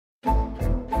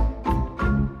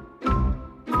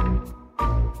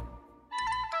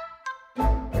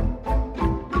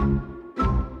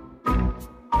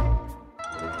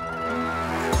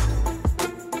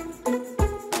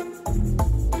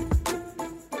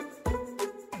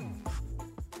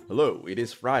Hello, it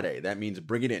is Friday. That means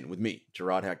bring it in with me,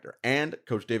 Gerard Hector, and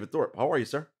Coach David Thorpe. How are you,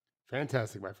 sir?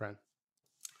 Fantastic, my friend.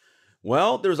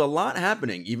 Well, there's a lot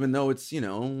happening, even though it's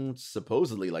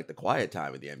supposedly like the quiet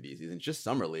time of the NBA season. It's just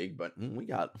summer league, but we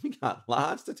got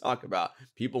lots to talk about.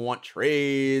 People want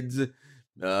trades.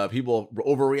 People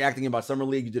overreacting about summer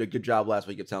league. You did a good job last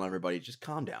week of telling everybody just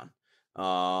calm down.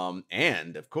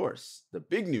 And of course, the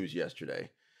big news yesterday: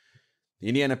 the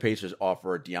Indiana Pacers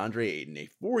offer DeAndre Ayton a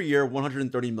 4-year,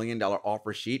 $130 million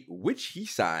offer sheet, which he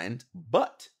signed.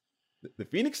 But the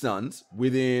Phoenix Suns,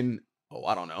 within,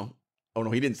 I don't know. Oh, no,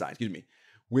 he didn't sign. Excuse me.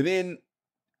 Within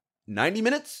 90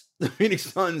 minutes, the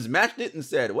Phoenix Suns matched it and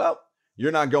said, well,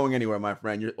 you're not going anywhere, my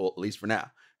friend. Well, at least for now.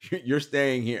 You're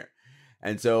staying here.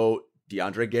 And so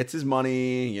DeAndre gets his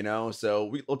money,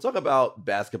 So we'll talk about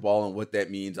basketball and what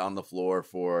that means on the floor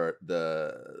for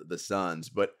the Suns.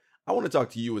 But I want to talk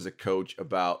to you as a coach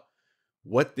about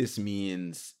what this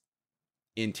means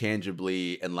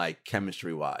intangibly and like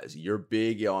chemistry wise. You're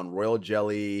big on royal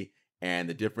jelly and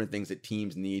the different things that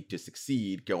teams need to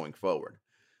succeed going forward.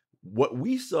 What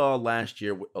we saw last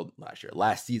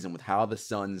season with how the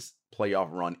Suns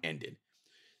playoff run ended.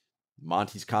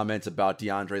 Monty's comments about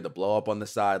DeAndre, the blow up on the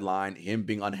sideline, him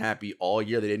being unhappy all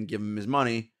year they didn't give him his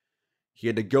money. He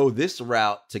had to go this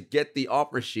route to get the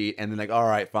offer sheet and then like, all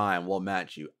right, fine, we'll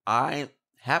match you. I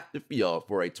have to feel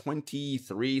for a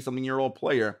 23-something-year-old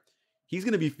player, he's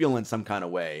going to be feeling some kind of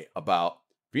way about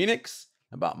Phoenix,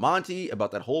 about Monty,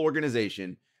 about that whole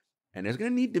organization. And there's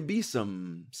going to need to be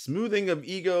some smoothing of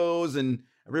egos and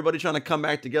everybody trying to come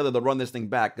back together to run this thing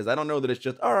back. Because I don't know that it's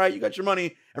just, all right, you got your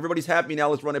money. Everybody's happy now.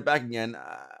 Let's run it back again.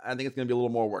 I think it's going to be a little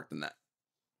more work than that.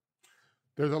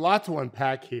 There's a lot to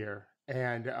unpack here.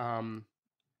 And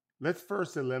let's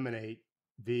first eliminate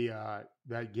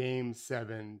that Game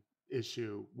 7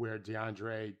 issue where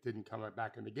DeAndre didn't come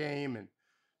back in the game and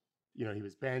he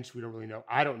was benched. We don't really know.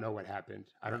 I don't know what happened.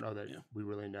 I don't know that we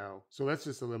really know. So let's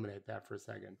just eliminate that for a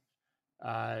second.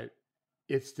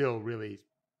 It's still really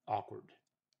awkward.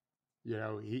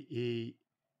 He's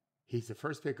the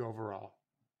first pick overall.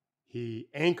 He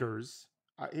anchors.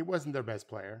 He wasn't their best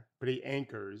player, but he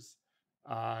anchors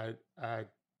a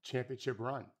championship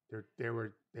run. They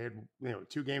had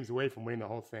 2 games away from winning the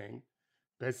whole thing.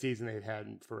 Best season they've had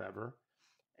in forever.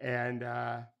 And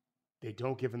they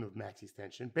don't give him the max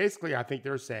extension. Basically, I think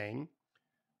they're saying,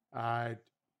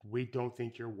 we don't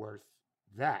think you're worth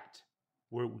that.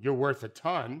 You're worth a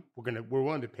ton. We're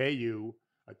willing to pay you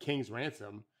a king's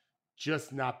ransom,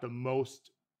 just not the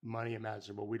most money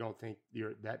imaginable. We don't think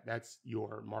that's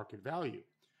your market value.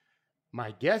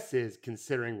 My guess is,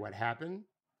 considering what happened,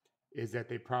 is that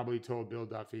they probably told Bill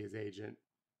Duffy, his agent,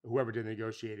 whoever did the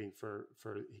negotiating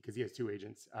because he has 2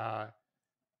 agents,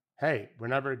 hey, we're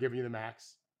never giving you the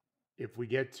max. If we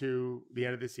get to the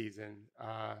end of the season,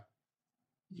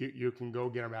 you can go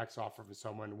get a max offer from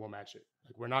someone and we'll match it.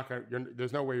 Like, we're not going to,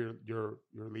 there's no way you're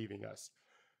leaving us.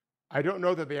 I don't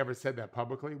know that they ever said that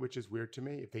publicly, which is weird to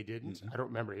me. If they didn't, I don't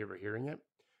remember ever hearing it,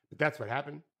 but that's what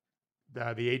happened.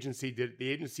 The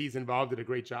agencies involved did a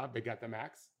great job. They got the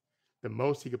max, the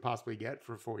most he could possibly get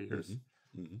for 4 years.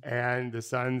 And the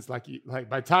Suns, like by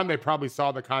the time they probably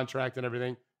saw the contract and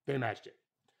everything, they matched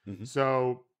it.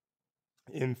 So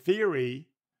in theory,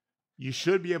 you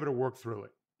should be able to work through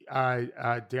it.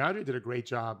 DeAndre did a great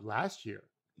job last year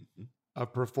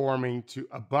of performing to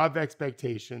above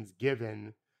expectations,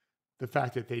 given the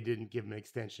fact that they didn't give him an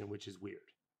extension, which is weird.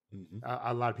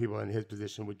 A lot of people in his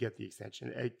position would get the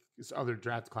extension. Other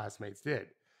draft classmates did.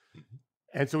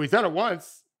 And so he's done it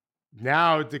once.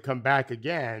 Now to come back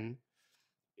again,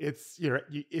 you're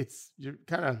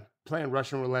kind of playing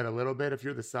Russian roulette a little bit if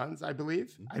you're the Suns, I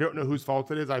believe. I don't know whose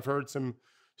fault it is. I've heard some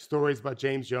stories about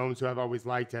James Jones, who I've always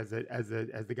liked as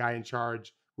the guy in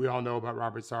charge. We all know about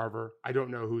Robert Sarver. I don't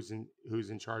know who's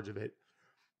in charge of it.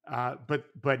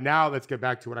 But now let's get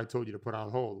back to what I told you to put on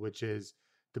hold, which is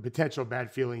the potential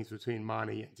bad feelings between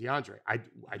Monty and DeAndre.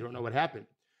 I don't know what happened,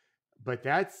 but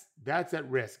that's at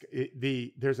risk.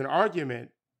 There's an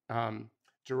argument,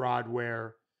 Gerard,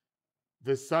 where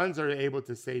the Suns are able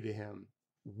to say to him,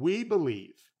 we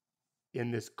believe in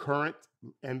this current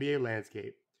NBA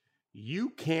landscape, you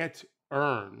can't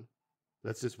earn,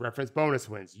 let's just reference bonus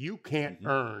wins. You can't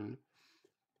earn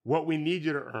what we need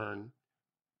you to earn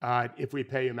if we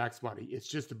pay you max money. It's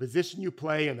just the position you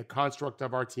play and the construct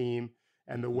of our team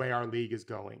and the way our league is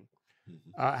going.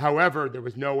 However, there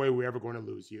was no way we were ever going to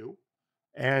lose you.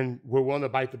 And we're willing to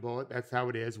bite the bullet. That's how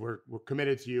it is. We're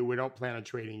committed to you. We don't plan on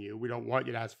trading you. We don't want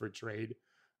you to ask for a trade.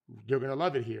 You're going to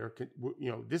love it here.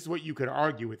 This is what you could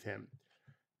argue with him.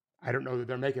 I don't know that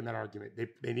they're making that argument.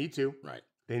 They need to. Right.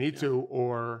 They need to,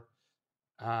 or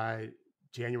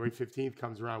January 15th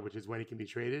comes around, which is when he can be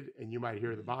traded, and you might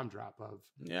hear the bomb drop of,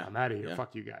 Yeah. I'm out of here. Yeah.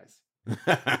 Fuck you guys.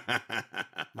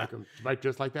 Might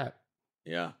just like that.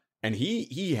 Yeah. And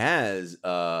he has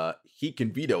he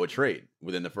can veto a trade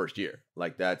within the first year.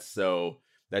 Like that's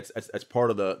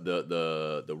part of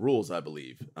the rules, I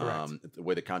believe. Correct. The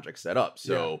way the contract's set up.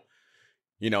 So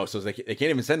so they can't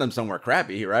even send them somewhere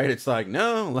crappy, right? It's like,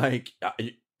 no, like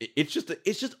it's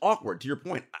just awkward. To your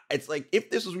point, it's like, if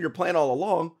this was your plan all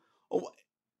along,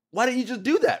 why didn't you just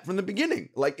do that from the beginning?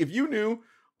 Like, if you knew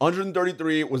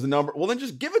 133 was the number, well, then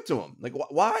just give it to him. Like,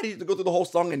 why do you have to go through the whole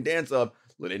song and dance of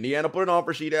let Indiana put an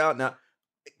offer sheet out now?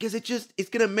 Because it's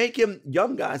gonna make him,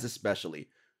 young guys especially,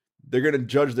 they're gonna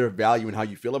judge their value and how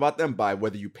you feel about them by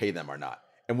whether you pay them or not.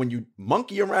 And when you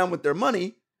monkey around with their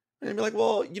money, and be like,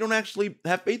 well, you don't actually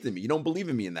have faith in me. You don't believe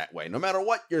in me in that way. No matter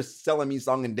what, you're selling me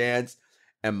song and dance.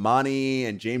 And Monty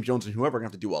and James Jones and whoever are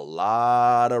going to have to do a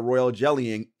lot of royal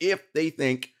jellying if they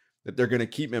think that they're going to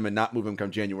keep him and not move him come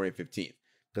January 15th.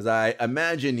 Because I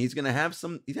imagine he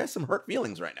has some hurt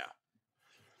feelings right now.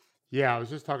 Yeah, I was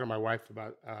just talking to my wife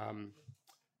about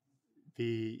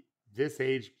this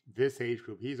age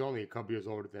group. He's only a couple years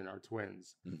older than our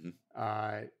twins. Mm-hmm.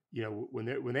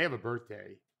 When they have a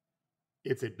birthday,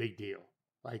 it's a big deal.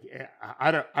 Like,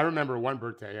 I remember one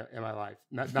birthday in my life,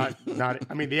 not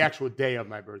I mean the actual day of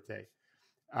my birthday,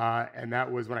 and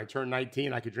that was when I turned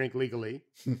 19. I could drink legally,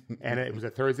 and it was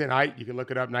a Thursday night. You can look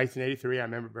it up, 1983. I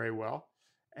remember very well.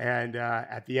 And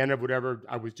at the end of whatever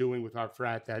I was doing with our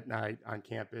frat that night on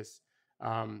campus,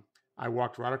 I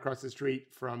walked right across the street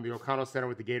from the O'Connell Center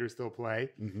with the Gators still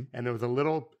play, and there was a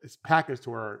little package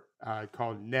store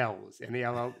called Nell's,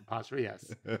 Nell apostrophe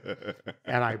S,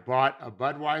 and I bought a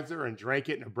Budweiser and drank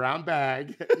it in a brown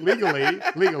bag legally. I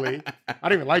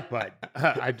don't even like Bud.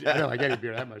 I don't like any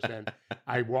beer that much. Then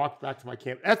I walked back to my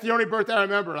camp. That's the only birthday I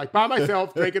remember, like by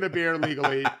myself drinking a beer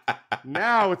legally.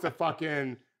 Now it's a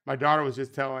fucking. My daughter was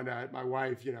just telling my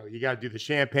wife, you got to do the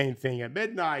champagne thing at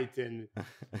midnight, and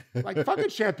like fucking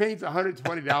champagne's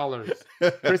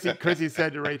 $120. Chrissy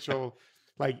said to Rachel,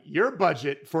 like, your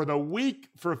budget for the week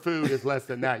for food is less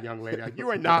than that, young lady. Like, you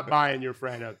are not buying your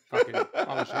friend a fucking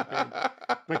bottle of champagne.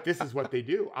 But this is what they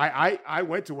do. I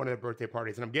went to one of the birthday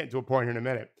parties, and I'm getting to a point here in a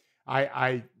minute.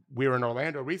 We were in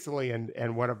Orlando recently,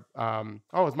 and one of it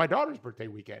was my daughter's birthday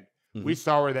weekend. Mm-hmm. We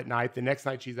saw her that night. The next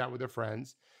night she's out with her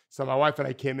friends. So my wife and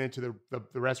I came into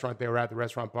the restaurant. They were at the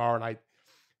restaurant bar, and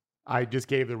I just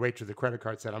gave the waitress the credit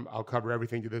card. Said, I'll cover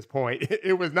everything to this point.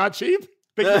 It was not cheap.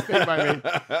 Big mistake by me.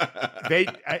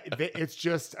 It's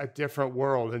just a different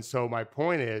world. And so my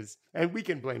point is, and we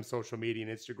can blame social media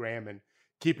and Instagram and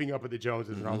keeping up with the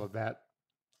Joneses and all of that.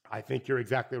 I think you're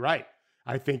exactly right.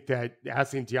 I think that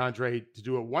asking DeAndre to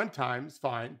do it one time is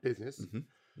fine, business.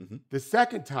 The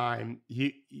second time,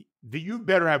 you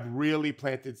better have really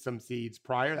planted some seeds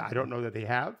prior. I don't know that they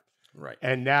have. Right.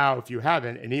 And now, if you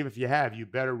haven't, and even if you have, you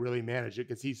better really manage it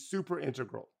because he's super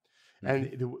integral.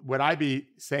 And what I be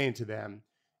saying to them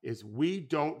is, we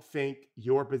don't think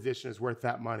your position is worth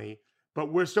that money,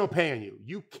 but we're still paying you.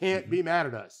 You can't be mad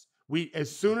at us.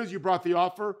 As soon as you brought the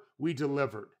offer, we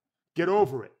delivered. Get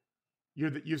over it.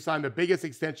 You've signed the biggest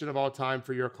extension of all time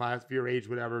for your class, for your age,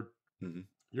 whatever.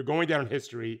 You're going down in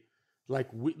history. Like,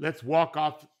 let's walk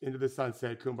off into the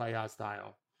sunset, kumbaya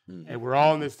style. And we're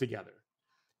all in this together.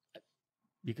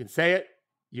 You can say it.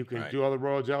 You can do all the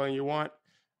royal jellying you want.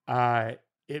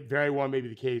 It very well may be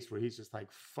the case where he's just like,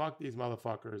 fuck these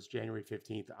motherfuckers, January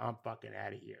 15th. I'm fucking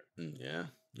out of here.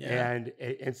 Yeah.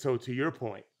 And so to your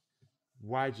point,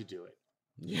 why'd you do it?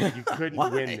 Yeah. You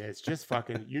couldn't win this. Just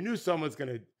fucking, you knew someone's going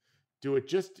to do it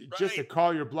just to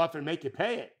call your bluff and make you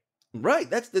pay it. Right,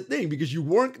 that's the thing, because they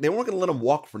weren't going to let him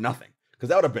walk for nothing, because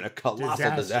that would have been a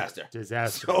colossal disaster.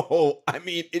 So, I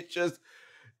mean,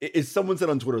 someone said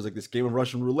on Twitter, it was like this game of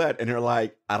Russian roulette, and they're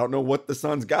like, I don't know what the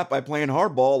Suns got by playing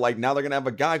hardball. Like, now they're going to have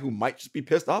a guy who might just be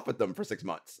pissed off at them for 6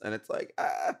 months. And it's like,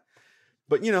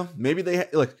 But, maybe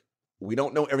we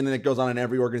don't know everything that goes on in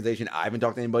every organization. I haven't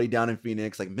talked to anybody down in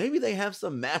Phoenix. Like, maybe they have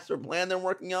some master plan they're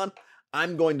working on.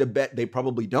 I'm going to bet they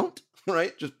probably don't,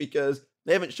 right? Just because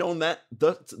they haven't shown that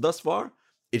thus far.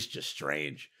 It's just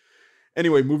strange.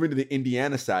 Anyway, moving to the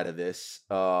Indiana side of this,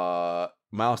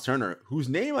 Miles Turner, whose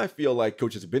name I feel like,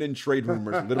 Coach, has been in trade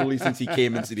rumors literally since he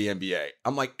came into the NBA.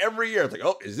 I'm like, every year, it's like,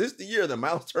 oh, is this the year that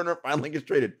Miles Turner finally gets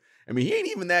traded? I mean, he ain't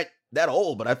even that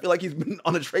old, but I feel like he's been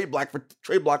on a trade block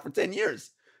for 10 years.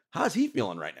 How's he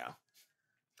feeling right now?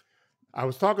 I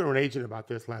was talking to an agent about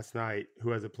this last night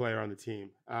who has a player on the team.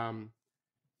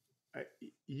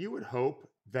 You would hope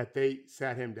that they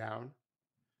sat him down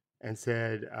and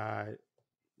said,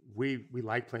 we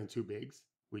like playing two bigs.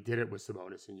 We did it with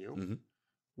Sabonis and you.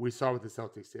 We saw what the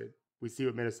Celtics did. We see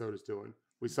what Minnesota's doing.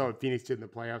 We saw what Phoenix did in the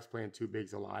playoffs, playing two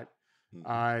bigs a lot.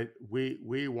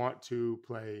 We want to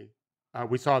play.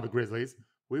 We saw the Grizzlies.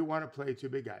 We want to play two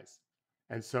big guys,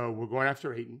 and so we're going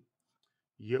after Ayton.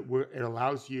 It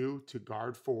allows you to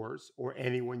guard fours or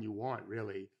anyone you want,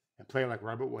 really, and play like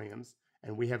Robert Williams.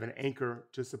 And we have an anchor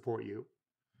to support you.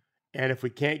 And if we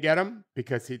can't get him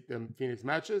because the Phoenix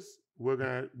matches, we're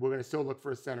gonna still look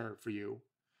for a center for you.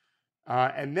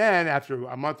 And then after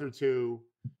a month or two,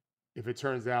 if it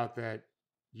turns out that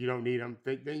you don't need him,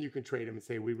 then you can trade him and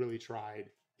say, we really tried.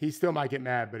 He still might get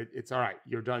mad, but it's all right.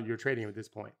 You're done. You're trading him at this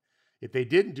point. If they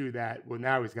didn't do that, well,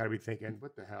 now he's got to be thinking,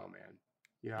 what the hell,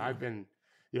 man? I've been,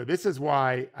 this is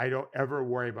why I don't ever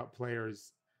worry about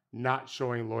players not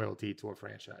showing loyalty to a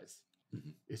franchise.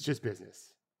 It's just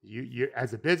business. You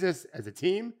as a business, as a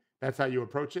team, that's how you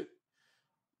approach it.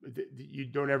 You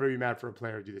don't ever be mad for a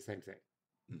player to do the same thing.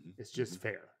 It's just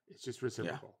fair. It's just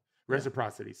reciprocal.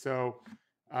 Reciprocity. So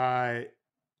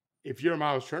if you're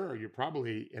Miles Turner, you're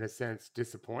probably, in a sense,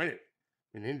 disappointed.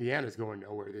 And Indiana's going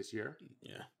nowhere this year.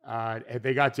 If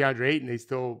they got DeAndre Ayton, they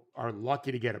still are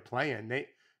lucky to get a play-in.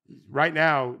 Right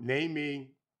now, name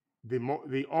me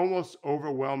the almost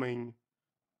overwhelming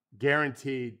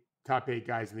guaranteed top 8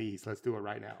 guys in the East. Let's do it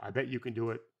right now. I bet you can do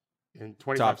it in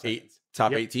 25 seconds.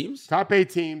 Top 8 teams? Top 8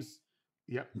 teams.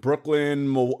 Yep.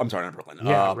 Brooklyn. I'm sorry, not Brooklyn.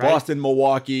 Yeah, right? Boston,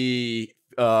 Milwaukee,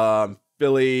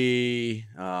 Philly.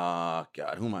 God,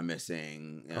 who am I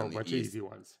missing? A bunch of easy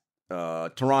ones.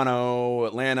 Toronto,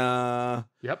 Atlanta.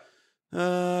 Yep. Who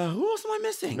else am I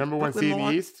missing? Number one seed in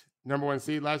the East. Number one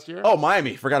seed last year. Oh,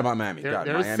 Miami. Forgot about Miami. There's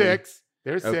Miami. 6.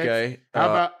 There's 6. Okay.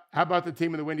 How about the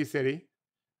team in the Windy City?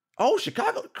 Oh,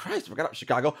 Chicago. Christ, forgot about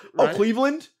Chicago. Right. Oh,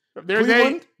 Cleveland. There's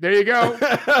Cleveland. 8. There you go.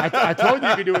 I told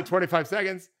you could do it in 25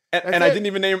 seconds. And I didn't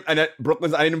even name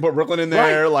Brooklyn. I didn't put Brooklyn in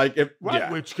there.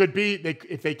 Right. Which could be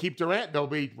if they keep Durant, they'll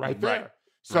be right there. Right.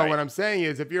 So what I'm saying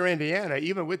is, if you're Indiana,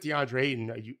 even with DeAndre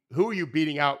Ayton, who are you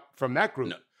beating out from that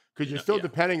group? Because you're still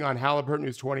depending on Halliburton,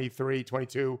 who's 23,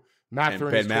 22,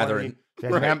 Mathurin is 20.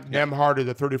 Nembhard,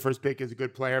 the 31st pick, is a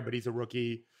good player, but he's a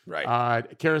rookie. Right.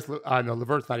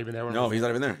 LeVert's not even there. No, he's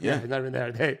not even there. Yeah, he's not even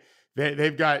there.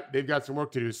 They've got some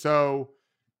work to do. So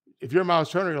if you're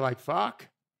Miles Turner, you're like, fuck.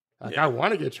 I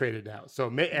want to get traded now. So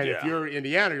if you're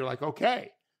Indiana, you're like,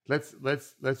 okay, let's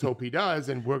hope he does,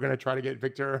 and we're gonna try to get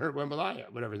Victor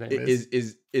Wembanyama, whatever his name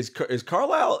is. Is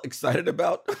Carlisle excited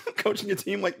about coaching a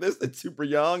team like this that's super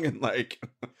young and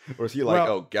or is he like,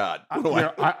 oh God?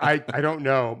 I don't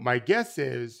know. My guess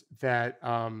is that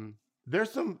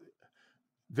there's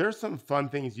some fun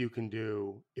things you can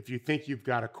do if you think you've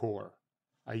got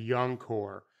a young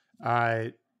core.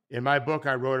 In my book,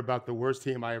 I wrote about the worst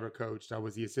team I ever coached. I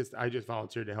was the assistant. I just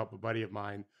volunteered to help a buddy of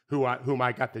mine whom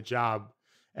I got the job,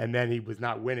 and then he was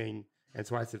not winning. And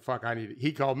so I said, fuck,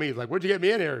 he called me. He's like, where'd you get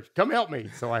me in here? Come help me.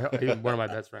 So he's one of my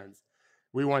best friends.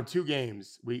 We won 2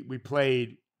 games. We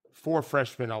played 4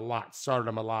 freshmen a lot, started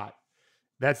them a lot.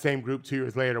 That same group 2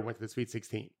 years later went to the Sweet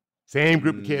 16. Same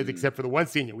group of kids, except for the one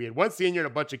senior. We had one senior and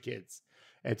a bunch of kids.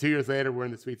 And 2 years later, we're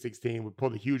in the Sweet 16. We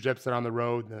pulled a huge upset on the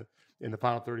road in the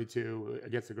final 32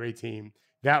 against a great team.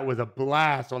 That was a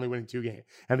blast, only winning 2 games.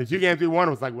 And the 2 games we won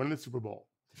was like winning the Super Bowl.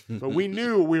 But we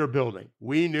knew what we were building.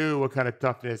 We knew what kind of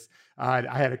toughness. I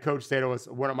had a coach say to us,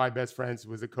 one of my best friends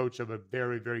was a coach of a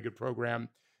very, very good program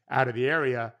out of the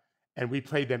area. And we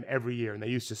played them every year, and they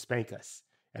used to spank us.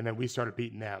 And then we started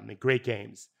beating them in great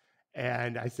games.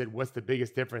 And I said, what's the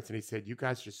biggest difference? And he said, you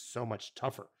guys are just so much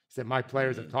tougher. He said, my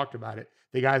players have talked about it.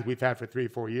 The guys we've had for 3 or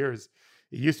 4 years,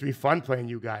 it used to be fun playing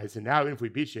you guys. And now even if we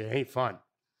beat you, it ain't fun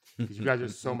because you guys are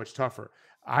so much tougher.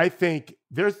 I think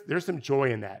there's some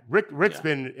joy in that. Rick's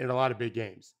been in a lot of big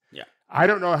games. Yeah. I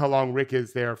don't know how long Rick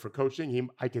is there for coaching.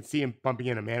 I can see him bumping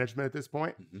into management at this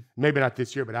point. Maybe not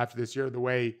this year, but after this year, the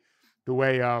way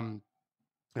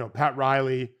Pat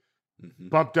Riley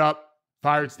bumped up,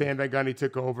 fired Stan Van Gundy,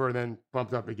 took over, and then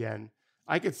bumped up again.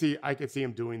 I could see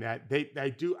him doing that. I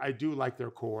do like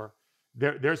their core.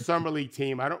 Their summer league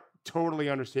team. I don't totally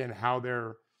understand how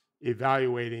they're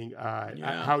evaluating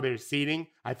how they're seeding.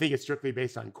 I think it's strictly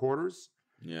based on quarters.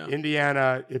 Yeah.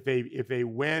 Indiana, if they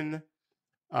win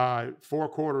 4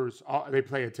 quarters, they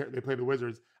play the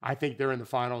Wizards. I think they're in the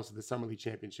finals of the summer league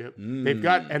championship. They've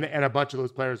got and a bunch of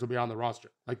those players will be on the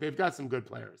roster. Like they've got some good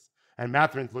players, and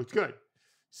Mathurin's looked good.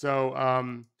 So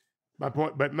my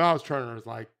point, but Miles Turner is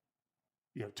like,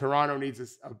 Toronto needs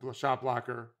a shot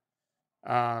blocker.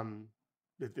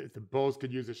 If the Bulls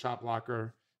could use a shot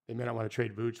blocker, they may not want to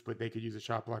trade Vooch, but they could use a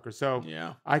shot blocker. So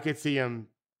I could see him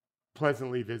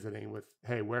pleasantly visiting with,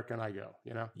 hey, where can I go?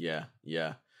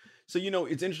 Yeah. So,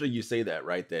 it's interesting you say that,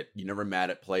 right? That you're never mad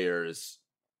at players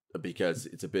because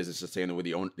it's a business just saying the way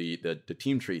the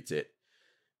team treats it.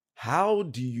 How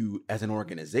do you, as an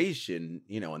organization,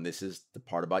 and this is the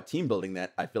part about team building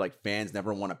that I feel like fans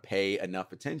never want to pay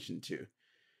enough attention to.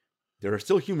 There are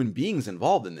still human beings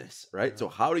involved in this, right? Yeah. So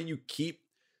how do you keep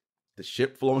the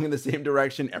ship flowing in the same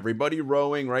direction, everybody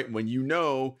rowing, right? When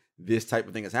this type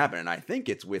of thing has happened. And I think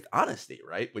it's with honesty,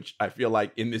 right? Which I feel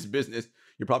like in this business,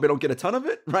 you probably don't get a ton of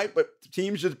it, right? But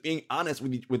teams just being honest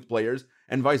with players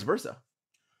and vice versa.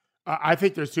 I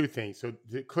think there's two things. So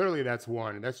clearly that's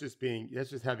one, and that's just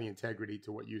having integrity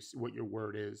to what your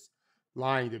word is.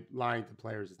 Lying to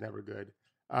players is never good.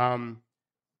 I'm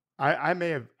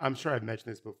sure I've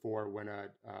mentioned this before when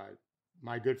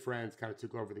my good friends kind of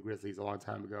took over the Grizzlies a long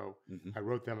time ago. Mhm. I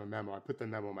wrote them a memo. I put the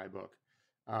memo in my book.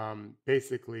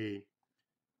 Basically,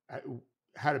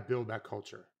 how to build that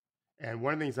culture. And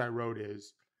one of the things I wrote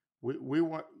is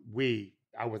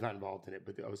I was not involved in it,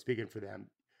 but I was speaking for them.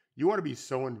 You want to be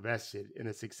so invested in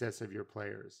the success of your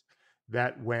players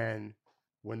that when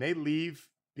they leave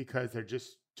because they're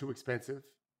just too expensive,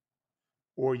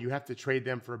 or you have to trade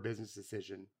them for a business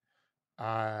decision,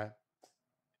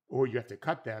 or you have to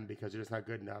cut them because they're just not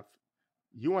good enough,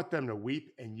 you want them to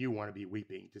weep, and you want to be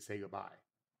weeping to say goodbye.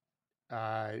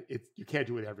 You can't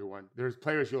do it with everyone. There's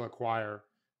players you'll acquire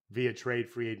via trade,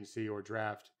 free agency, or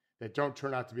draft that don't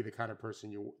turn out to be the kind of person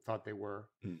you thought they were.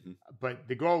 Mm-hmm. But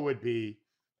the goal would be,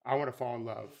 I want to fall in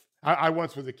love. I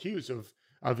once was accused of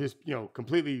just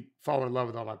completely falling in love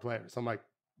with all my players. I'm like,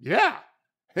 yeah.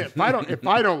 If I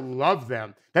don't love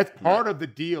them, that's part of the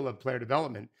deal of player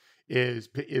development. Is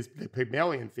the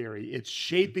Pygmalion theory. It's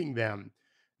shaping them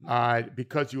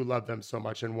because you love them so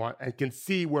much and can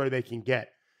see where they can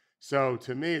get. So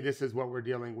to me, this is what we're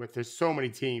dealing with. There's so many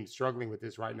teams struggling with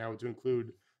this right now, to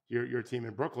include your team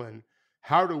in Brooklyn.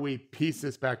 How do we piece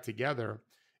this back together?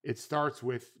 It starts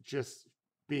with just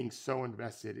being so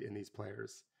invested in these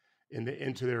players,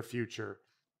 into their future,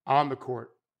 on the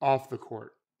court, off the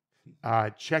court,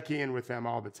 checking in with them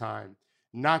all the time,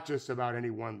 not just about any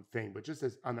one thing, but just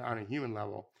as on a human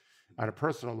level, on a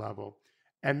personal level.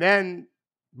 And then,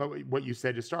 but what you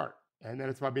said to start, and then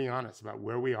it's about being honest about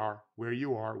where we are, where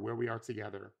you are, where we are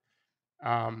together.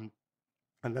 And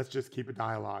let's just keep a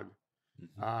dialogue.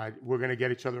 We're going to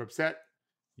get each other upset.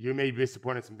 You may be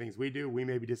disappointed in some things we do. We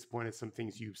may be disappointed in some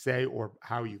things you say or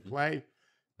how you play.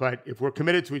 But if we're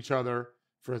committed to each other,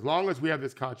 for as long as we have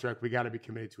this contract, we got to be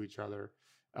committed to each other.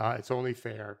 It's only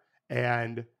fair.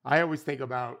 And I always think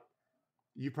about,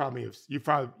 you probably have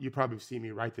seen me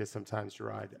write this sometimes,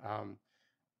 Gerard.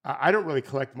 I don't really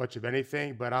collect much of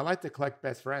anything, but I like to collect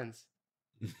best friends.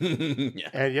 Yeah.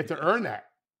 And you have to earn that.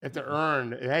 You have to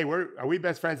earn, hey, are we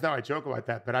best friends now? I joke about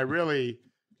that, but I really,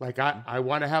 I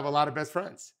want to have a lot of best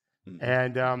friends. Mm-hmm.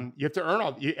 And you have to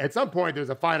earn at some point,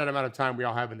 there's a finite amount of time we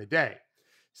all have in the day.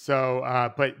 So,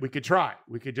 but we could try.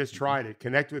 We could just try to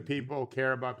connect with people,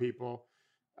 care about people.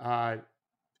 I'm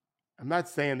not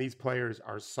saying these players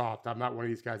are soft. I'm not one of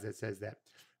these guys that says that.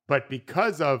 But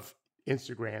because of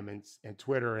Instagram and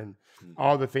Twitter and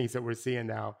all the things that we're seeing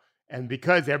now, and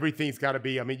because everything's got to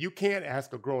be, I mean, you can't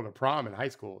ask a girl to prom in high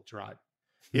school, Gerard.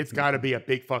 It's got to be a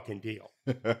big fucking deal,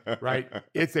 right?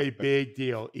 It's a big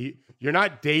deal. You're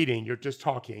not dating. You're just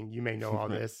talking. You may know all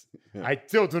this. I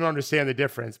still don't understand the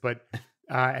difference, but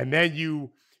and then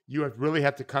you really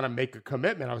have to kind of make a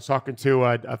commitment. I was talking to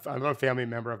another family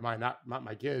member of mine, not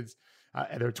my kids,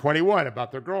 and they're 21,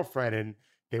 about their girlfriend, and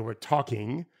they were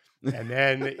talking, and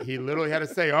then he literally had to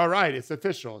say, all right, it's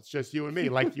official. It's just you and me.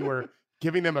 Like you were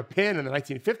giving them a pin in the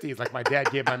 1950s, like my dad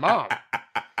gave my mom.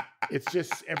 It's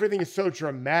just, everything is so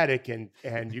dramatic, and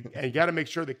you got to make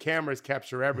sure the cameras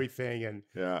capture everything. And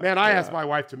man, I asked my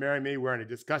wife to marry me wearing a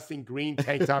disgusting green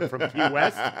tank top from Key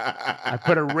West. I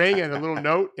put a ring and a little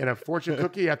note and a fortune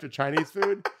cookie after Chinese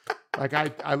food. Like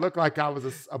I look like I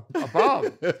was a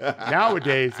bum.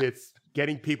 Nowadays, it's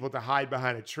getting people to hide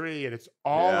behind a tree, and it's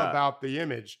all about the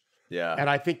image. Yeah. And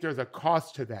I think there's a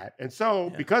cost to that. And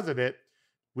so because of it,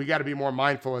 we got to be more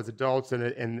mindful as adults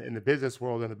in the business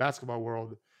world and the basketball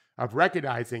world of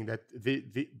recognizing that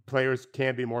the players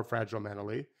can be more fragile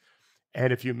mentally.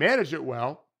 And if you manage it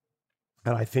well,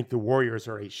 and I think the Warriors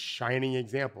are a shining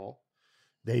example,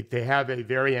 they have a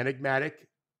very enigmatic,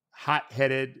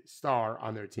 hot-headed star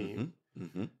on their team.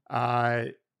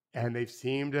 And they've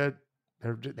seemed to,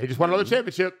 they just won another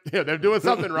championship. They're doing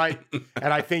something right.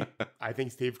 And I think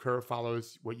Steve Kerr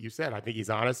follows what you said. I think he's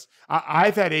honest.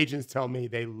 I've had agents tell me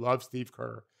they love Steve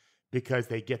Kerr because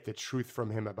they get the truth from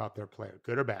him about their player,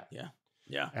 good or bad.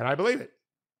 Yeah. And I believe it.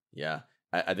 Yeah.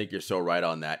 I think you're so right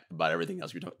on that, about everything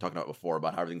else we were talking about before,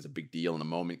 about how everything's a big deal in the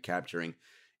moment, capturing.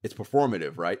 it's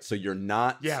performative, right? So you're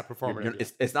not, Yeah,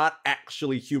 performative. it's not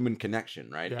actually human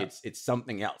connection, right? Yeah. It's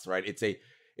something else, right?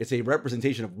 It's a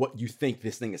representation of what you think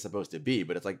this thing is supposed to be,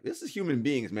 but it's like, this is human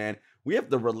beings, man. We have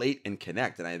to relate and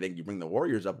connect. And I think you bring the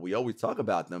Warriors up, we always talk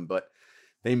about them, but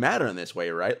they matter in this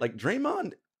way, right? Like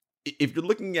Draymond, if you're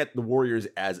looking at the Warriors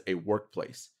as a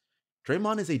workplace,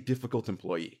 Draymond is a difficult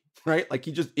employee, right? Like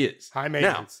he just is. High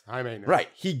maintenance. High maintenance. Right.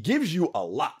 He gives you a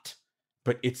lot,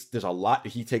 but there's a lot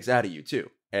that he takes out of you too.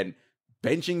 And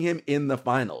benching him in the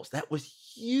finals, that was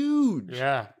huge.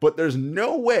 Yeah. But there's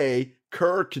no way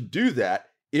Kerr could do that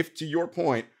if, to your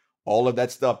point, all of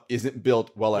that stuff isn't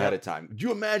built well ahead of time. Could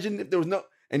you imagine if there was no,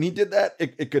 and he did that?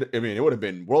 It could, I mean, it would have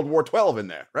been World War XII in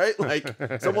there, right? Like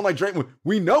someone like Draymond,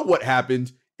 we know what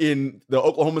happened in the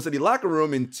Oklahoma City locker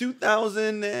room in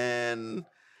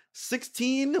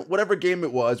 2016, whatever game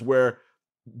it was, where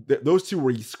those two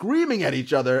were screaming at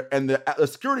each other, and the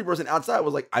security person outside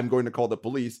was like, "I'm going to call the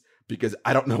police because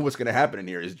I don't know what's going to happen in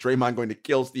here. Is Draymond going to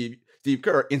kill Steve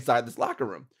Kerr inside this locker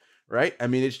room?" Right? I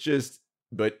mean, it's just,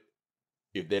 but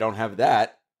if they don't have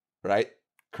that, right,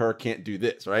 Kerr can't do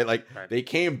this, right? Like they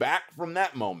came back from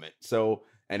that moment. So,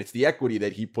 and it's the equity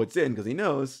that he puts in because he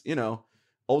knows, you know,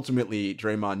 ultimately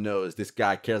Draymond knows this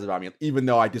guy cares about me, even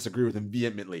though I disagree with him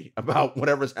vehemently about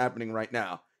whatever's happening right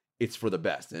now. It's for the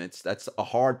best, and that's a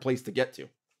hard place to get to.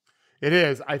 It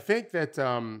is. I think that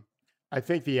I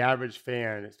think the average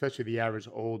fan, especially the average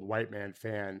old white man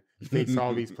fan, thinks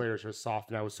all these players are soft.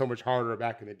 Now it was so much harder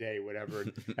back in the day, whatever.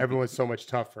 Everyone's so much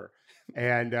tougher.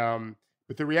 And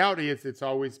but the reality is, it's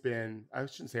always been, I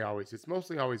shouldn't say always, it's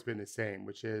mostly always been the same,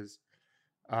 which is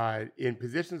in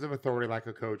positions of authority like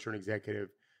a coach or an executive,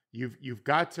 you've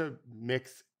got to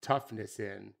mix toughness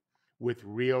in with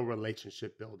real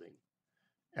relationship building.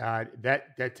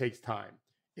 That takes time.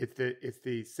 It's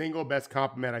the single best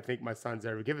compliment I think my son's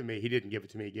ever given me. He didn't give it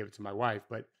to me; he gave it to my wife.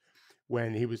 But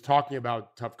when he was talking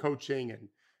about tough coaching,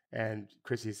 and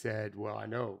Chrissy said, "Well, I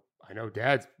know,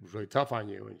 Dad's really tough on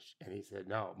you," and he said,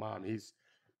 "No, Mom, he's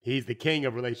the king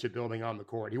of relationship building on the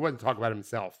court." He wasn't talking about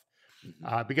himself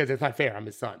because it's not fair. I'm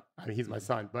his son. I mean, he's my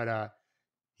son. But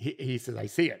he says, "I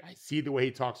see it. I see the way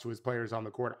he talks to his players on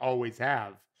the court. Always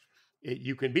have."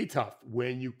 You can be tough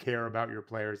when you care about your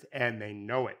players and they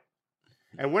know it.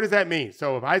 And what does that mean?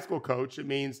 So if high school coach, it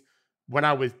means when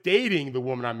I was dating the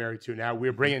woman I'm married to now, we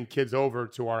were bringing kids over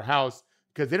to our house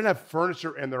because they didn't have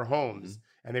furniture in their homes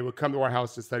and they would come to our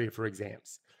house to study for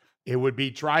exams. It would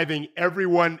be driving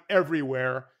everyone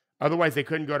everywhere. Otherwise, they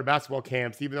couldn't go to basketball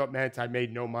camps, even though it meant I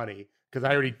made no money because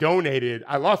I already donated.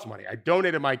 I lost money. I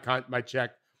donated my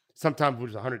check. Sometimes it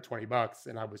was $120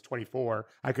 and I was 24.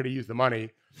 I could have used the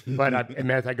money, but it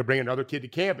meant I could bring another kid to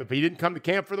camp. If he didn't come to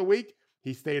camp for the week,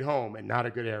 he stayed home and not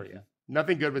a good area.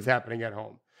 Nothing good was happening at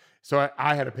home. So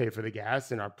I had to pay for the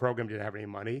gas and our program didn't have any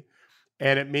money.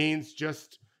 And it means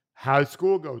just how'd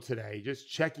school go today? Just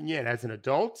checking in as an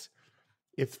adult.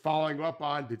 It's following up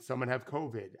on, did someone have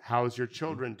COVID? How's your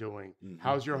children doing?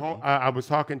 How's your home? I was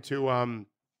talking to,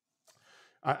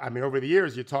 I mean, over the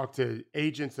years, you talk to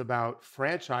agents about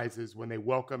franchises when they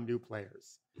welcome new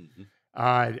players.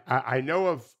 I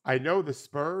know the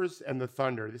Spurs and the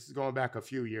Thunder. This is going back a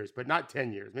few years, but not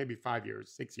 10 years, maybe 5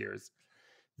 years, 6 years.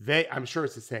 I'm sure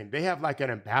it's the same. They have like an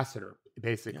ambassador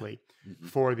basically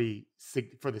for the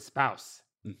spouse.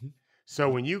 So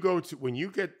when you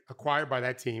get acquired by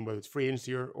that team, whether it's free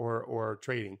agency or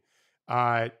trading,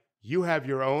 you have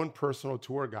your own personal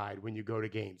tour guide when you go to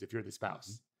games if you're the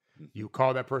spouse. You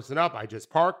call that person up. I just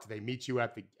parked. They meet you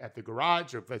at the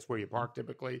garage, or if that's where you park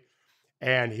typically.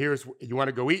 And you want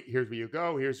to go eat. Here's where you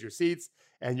go. Here's your seats.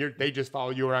 And they just follow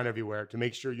you around everywhere to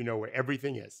make sure you know where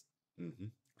everything is.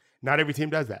 Not every team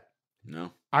does that.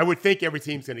 No, I would think every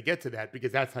team's going to get to that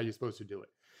because that's how you're supposed to do it.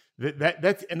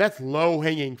 That's low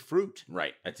hanging fruit.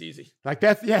 Right. That's easy.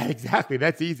 Yeah, exactly.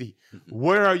 That's easy.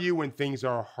 Where are you when things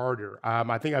are harder?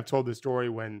 I think I've told the story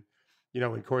when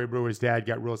Corey Brewer's dad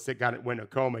got real sick, went in a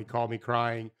coma. He called me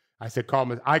crying. I said,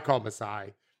 I called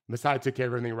Masai. Masai took care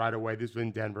of everything right away. This was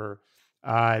in Denver.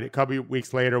 A couple of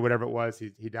weeks later, whatever it was,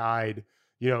 he died.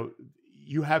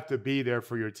 You have to be there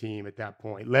for your team at that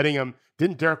point.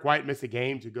 Didn't Derek White miss a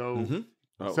game to go?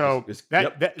 So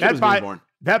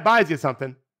that buys you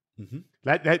something.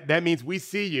 That means we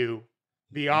see you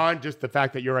beyond just the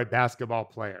fact that you're a basketball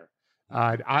player.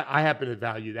 I happen to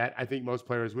value that. I think most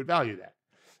players would value that.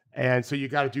 And so you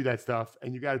got to do that stuff,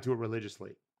 and you got to do it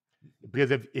religiously.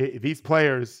 Because if these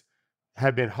players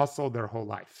have been hustled their whole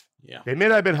life, they may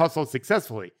not have been hustled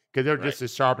successfully because they're just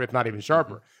as sharp, if not even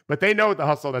sharper. But they know the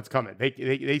hustle that's coming.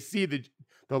 They see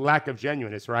the lack of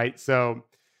genuineness, right? So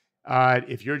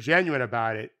if you're genuine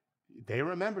about it, they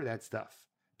remember that stuff.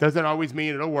 Doesn't always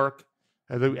mean it'll work.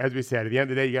 As we said, at the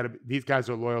end of the day, these guys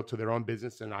are loyal to their own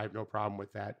business, and I have no problem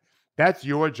with that. That's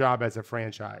your job as a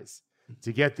franchise,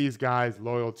 to get these guys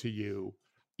loyal to you,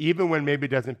 even when maybe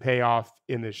it doesn't pay off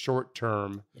in the short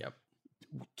term. Yep.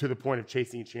 To the point of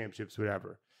chasing championships,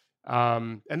 whatever.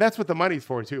 And that's what the money's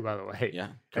for too, by the way. Yeah.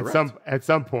 At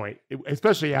some point,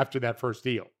 especially after that first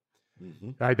deal.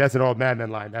 Mm-hmm. Right? That's an old Madden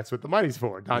line. That's what the money's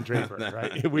for, Don Draper,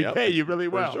 right? We pay you really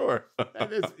well. For sure.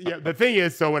 The thing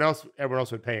is, so everyone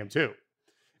else would pay him too.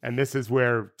 And this is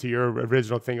where, to your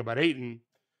original thing about Ayton,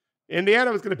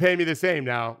 Indiana was going to pay me the same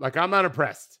now. Like, I'm not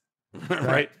impressed.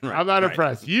 Right? I'm not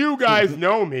impressed. You guys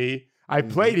know me. I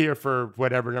played here for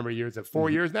whatever number of years. 4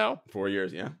 years now? 4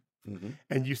 years, yeah. Mm-hmm.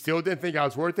 And you still didn't think I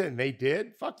was worth it, and they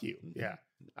did? Fuck you. Yeah.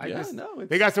 They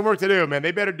They got some work to do, man.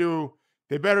 They better go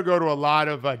to a lot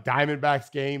of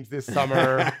Diamondbacks games this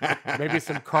summer. Maybe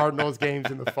some Cardinals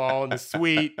games in the fall in the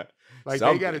suite. Like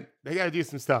Something. they gotta do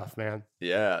some stuff, man.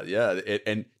 Yeah.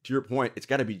 And to your point, it's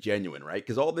got to be genuine, right?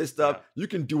 Because all this stuff, you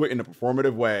can do it in a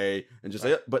performative way and just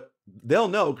say, but they'll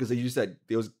know because, as you said,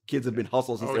 those kids have been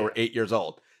hustled since they were 8 years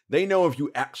old. They know if you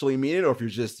actually mean it or if you're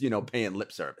just, paying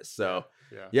lip service. So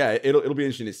yeah, it'll be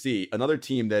interesting to see. Another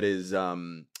team that is,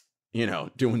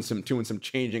 doing some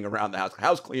changing around the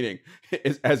house cleaning,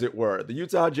 as it were, the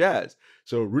Utah Jazz.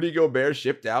 So Rudy Gobert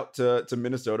shipped out to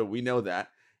Minnesota. We know that.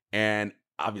 And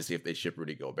obviously, if they ship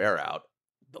Rudy Gobert out,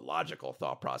 the logical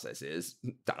thought process is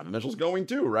Donovan Mitchell's going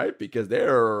too, right? Because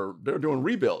they're doing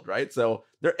rebuild, right? So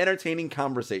they're entertaining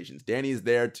conversations. Danny's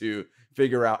there to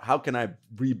figure out, how can I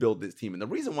rebuild this team? And the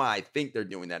reason why I think they're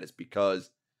doing that is because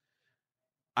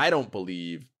I don't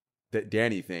believe that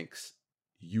Danny thinks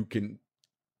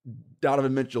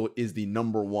Donovan Mitchell is the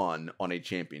number one on a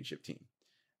championship team.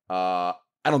 I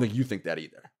don't think you think that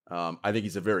either. I think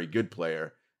he's a very good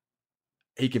player.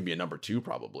 He can be a number two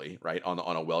probably, right, on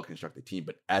a well-constructed team.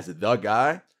 But as the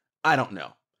guy, I don't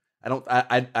know.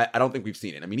 I don't think we've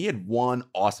seen it. I mean, he had one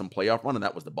awesome playoff run, and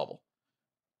that was the bubble.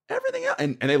 Everything else,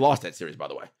 and they lost that series, by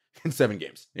the way, in 7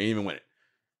 games. They didn't even win it.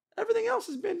 Everything else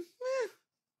has been,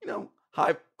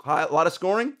 high, a lot of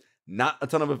scoring, not a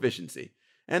ton of efficiency.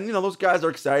 And, those guys are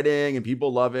exciting and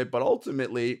people love it, but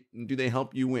ultimately, do they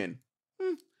help you win?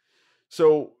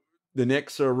 So the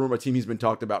Knicks are a team he's been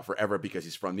talked about forever because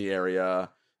he's from the area.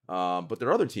 But there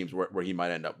are other teams where he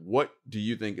might end up. What do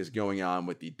you think is going on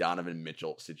with the Donovan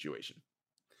Mitchell situation?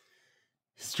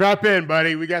 Strap in,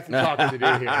 buddy. We got some talking to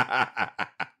do here.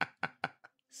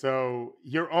 So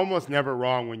you're almost never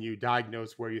wrong when you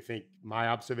diagnose where you think my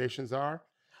observations are.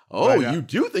 Oh, but, you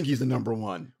do think he's the number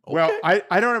one? Okay. Well,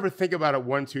 I don't ever think about it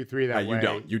 1, 2, 3 that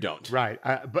way. You don't. Right.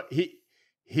 But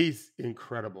he's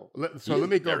incredible. Let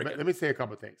me say a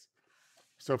couple of things.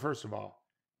 So first of all,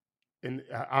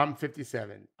 I'm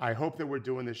 57. I hope that we're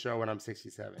doing this show when I'm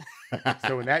 67.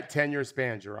 So in that 10-year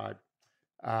span, Gerard,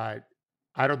 I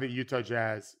don't think Utah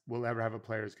Jazz will ever have a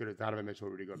player as good as Donovan Mitchell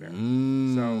or Rudy Gobert.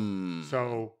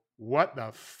 So what the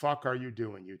fuck are you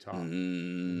doing, Utah?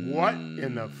 What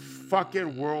in the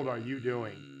fucking world are you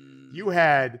doing? You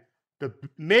had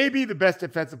maybe the best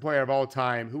defensive player of all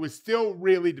time, who was still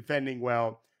really defending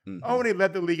well. Oh, and he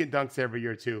led the league in dunks every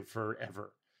year too,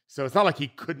 forever. So it's not like he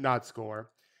could not score.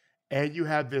 And you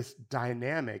have this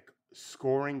dynamic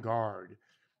scoring guard.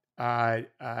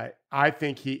 I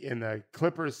think in the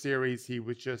Clippers series, he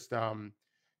was just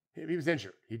he was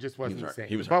injured. He just wasn't the same.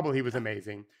 He was bubble. He was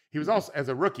amazing. He was also, as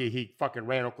a rookie, he fucking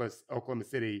ran Oklahoma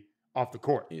City off the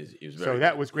court. He was so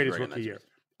that was great his rookie year.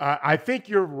 I think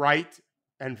you're right,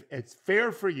 and it's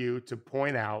fair for you to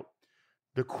point out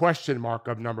the question mark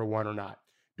of number one or not,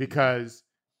 because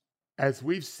as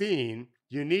we've seen,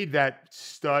 you need that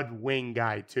stud wing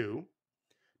guy too,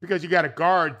 because you got to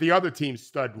guard the other team's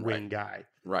stud wing guy.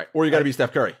 Right. Or you got to be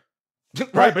Steph Curry.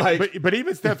 Right. But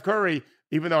even Steph Curry,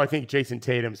 even though I think Jason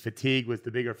Tatum's fatigue was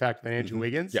the bigger factor than Andrew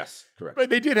Wiggins. Yes, correct. But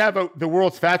they did have the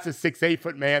world's fastest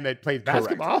 6'8" man that plays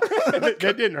basketball. that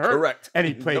didn't hurt. Correct. And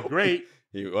he played great.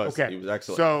 He was. Okay. He was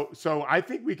excellent. So I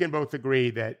think we can both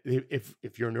agree that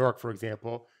if you're New York, for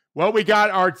example, well, we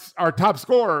got our top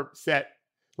scorer set.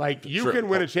 Like, you can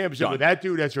win a championship with that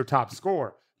dude as your top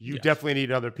scorer. You definitely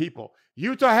need other people.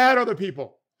 Utah had other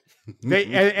people.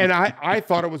 I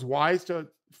thought it was wise to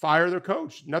fire their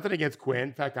coach. Nothing against Quinn.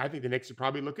 In fact, I think the Knicks should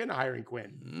probably look into hiring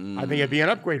Quinn. I think it'd be an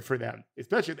upgrade for them.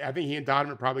 Especially, I think he and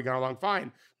Donovan probably got along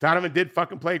fine. Donovan did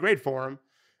fucking play great for him.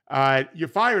 You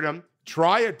fired him.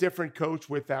 Try a different coach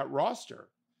with that roster.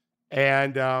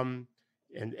 And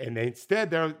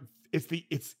instead,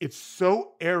 it's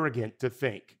so arrogant to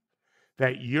think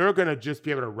that you're going to just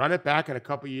be able to run it back in a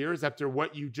couple of years after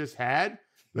what you just had.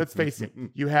 Let's face it.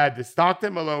 You had the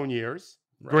Stockton Malone years.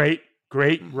 Great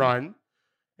run.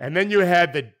 And then you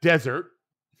had the desert.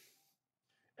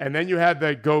 And then you had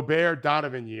the Gobert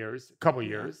Donovan years, a couple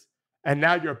years. And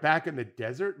now you're back in the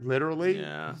desert, literally,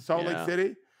 Salt Lake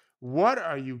City. What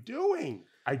are you doing?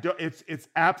 It's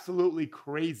absolutely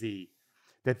crazy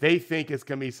that they think it's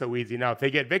going to be so easy. Now, if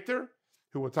they get Victor,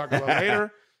 who we'll talk about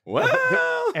later, well,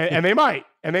 and they might,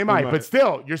 but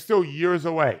still, you're still years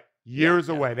away.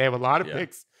 Away. They have a lot of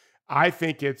picks. I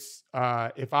think it's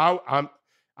if I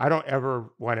don't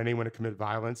ever want anyone to commit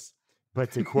violence,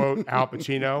 but to quote Al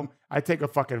Pacino, I take a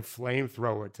fucking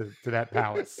flamethrower to that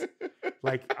palace.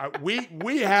 Like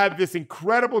we have this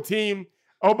incredible team.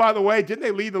 Oh, by the way, didn't they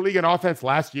lead the league in offense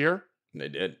last year? They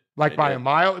did. Like by a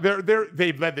mile.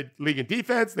 They've led the league in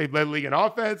defense. They've led the league in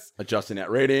offense. Adjusting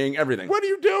that rating, everything. What are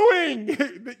you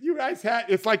doing? You guys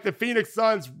it's like the Phoenix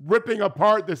Suns ripping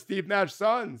apart the Steve Nash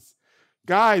Suns.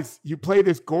 Guys, you play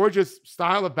this gorgeous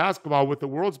style of basketball with the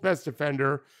world's best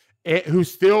defender,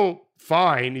 who's still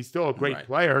fine. He's still a great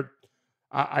player.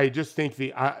 I just think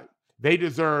they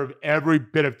deserve every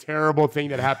bit of terrible thing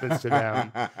that happens to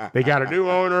them. They got a new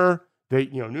owner.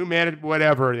 New manager,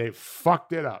 whatever. They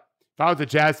fucked it up. If I was a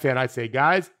Jazz fan, I'd say,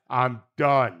 guys, I'm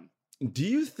done. Do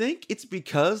you think it's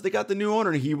because they got the new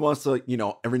owner and he wants to,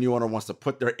 every new owner wants to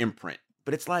put their imprint?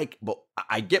 But it's like, well,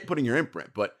 I get putting your imprint,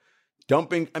 but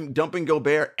dumping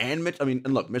Gobert and Mitchell. I mean,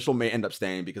 and look, Mitchell may end up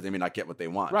staying because they may not get what they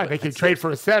want. Right. They can trade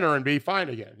for a center and be fine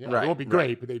again. It won't be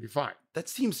great, but they'd be fine. That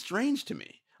seems strange to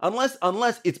me.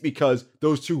 Unless it's because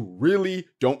those two really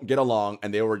don't get along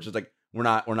and they were just like, we're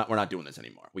not doing this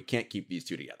anymore. We can't keep these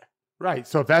two together. Right.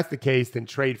 So if that's the case, then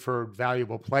trade for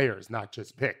valuable players, not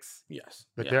just picks. Yes.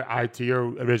 But to your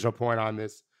original point on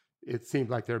this, it seems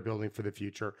like they're building for the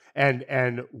future.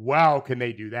 And wow, can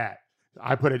they do that?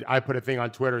 I put a thing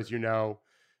on Twitter, as you know.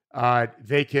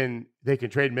 They can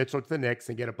trade Mitchell to the Knicks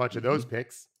and get a bunch of those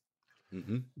picks.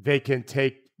 Mm-hmm. They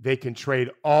can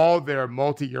trade all their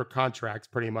multi-year contracts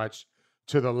pretty much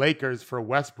to the Lakers for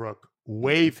Westbrook,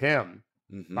 waive him.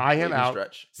 Mm-hmm. Buy him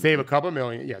out, save a couple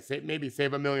million. Yeah, maybe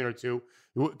save $1 million or $2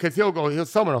 million, because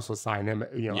someone else will sign him.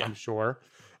 I'm sure.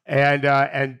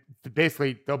 And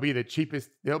basically they'll be the cheapest.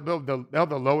 They'll have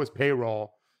the lowest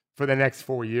payroll for the next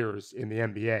 4 years in the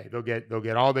NBA. They'll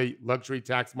get all the luxury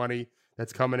tax money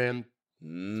that's coming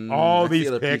in. All these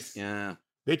picks.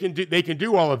 They can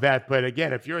do all of that. But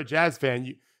again, if you're a Jazz fan,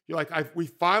 you're like, we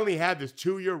finally had this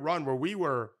 2-year run where we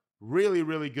were really,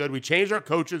 really good. We changed our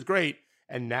coaches, great,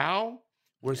 and now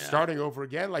we're starting over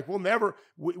again. Like, we'll never,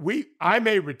 I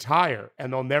may retire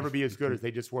and they'll never be as good as they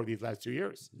just were these last 2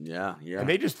 years. Yeah. And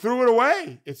they just threw it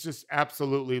away. It's just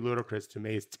absolutely ludicrous to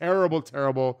me. It's terrible,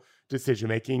 terrible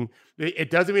decision-making. It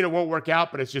doesn't mean it won't work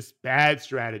out, but it's just bad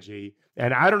strategy.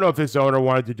 And I don't know if this owner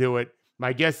wanted to do it.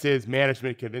 My guess is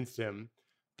management convinced him.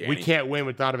 We can't win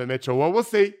with Donovan Mitchell. Well, we'll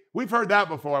see. We've heard that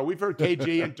before. We've heard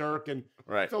KG and Dirk, and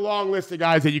it's a long list of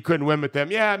guys that you couldn't win with them.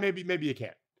 Yeah, maybe you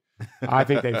can. I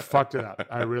think they fucked it up.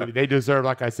 They deserve,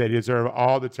 like I said,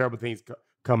 all the terrible things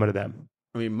coming to them.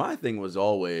 I mean, my thing was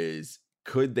always,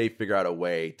 could they figure out a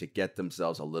way to get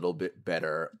themselves a little bit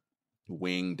better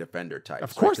wing defender types?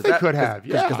 Of course they could have.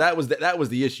 Yeah. Because that was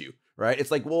the issue, right?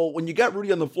 It's like, well, when you got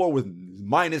Rudy on the floor with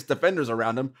minus defenders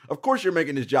around him, of course you're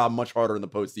making his job much harder in the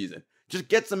postseason. Just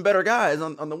get some better guys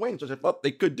on the wings, which I thought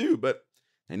they could do, but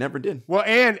they never did. Well,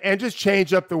 and just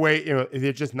change up the way,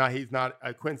 they're just not,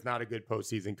 Quinn's not a good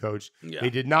postseason coach. They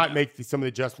did not make some of the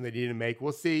adjustments they needed to make.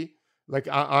 We'll see. Like,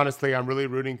 honestly, I'm really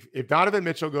rooting. If Donovan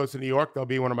Mitchell goes to New York, they'll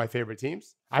be one of my favorite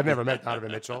teams. I've never met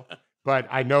Donovan Mitchell, but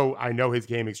I know his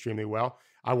game extremely well.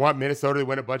 I want Minnesota to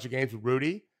win a bunch of games with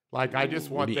Rudy. Like, I just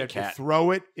want them to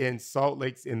throw it in Salt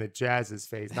Lake's, in the Jazz's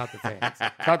face, not the fans.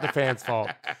 It's not the fans' fault.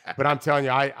 But I'm telling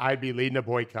you, I'd be leading a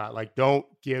boycott. Like, don't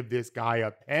give this guy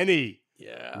a penny.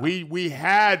 Yeah. We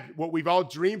had what we've all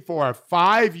dreamed for, a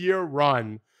 5-year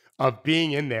run of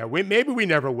being in there. Maybe we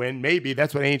never win. Maybe.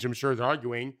 That's what Ainge, I'm sure, is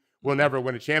arguing. We'll never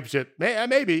win a championship.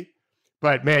 Maybe.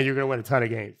 But, man, you're going to win a ton of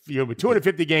games. You'll win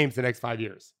 250 games the next 5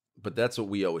 years. But that's what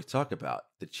we always talk about.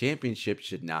 The championship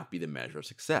should not be the measure of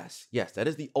success. Yes, that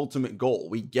is the ultimate goal.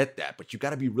 We get that. But you got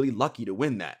to be really lucky to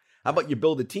win that. How about you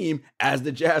build a team, as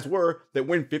the Jazz were, that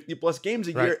win 50-plus games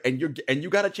a year, and you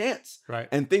got a chance. Right.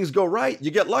 And things go right. You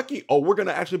get lucky. Oh, we're going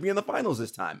to actually be in the finals this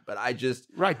time. But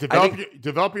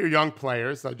Develop your young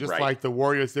players, just like the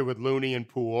Warriors did with Looney and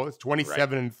Poole. It's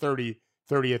 27 and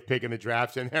 30th pick in the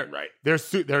draft, and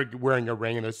they're wearing a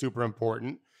ring, and they're super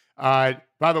important. By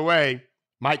the way,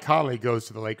 Mike Conley goes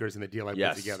to the Lakers in the deal I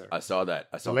put together. I saw that.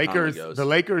 The Lakers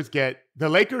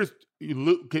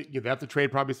they have to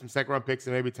trade probably some second-round picks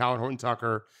and maybe Talon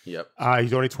Horton-Tucker. Yep.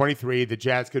 He's only 23. The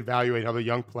Jazz could evaluate another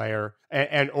young player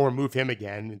or move him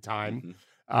again in time.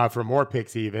 for more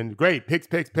picks even. Great.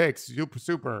 Picks.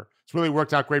 Super. It's really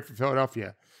worked out great for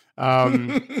Philadelphia.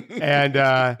 And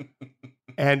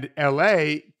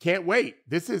LA can't wait.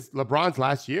 This is LeBron's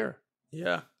last year.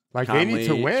 Yeah. Like Conley, they need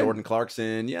to win. Jordan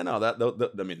Clarkson. Yeah, no,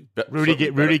 I mean, Rudy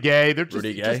Gay. They're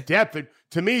Rudy Gay. just depth.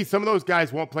 To me, some of those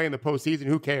guys won't play in the postseason.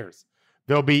 Who cares?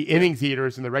 They'll be innings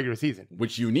eaters in the regular season.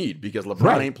 Which you need because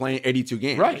LeBron ain't playing 82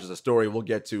 games, which is a story we'll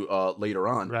get to later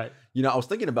on. Right. You know, I was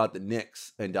thinking about the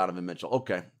Knicks and Donovan Mitchell.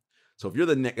 Okay. So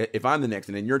if I'm the Knicks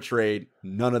and in your trade,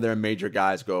 none of their major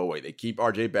guys go away. They keep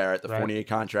RJ Barrett. The 48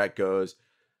 contract goes.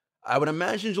 I would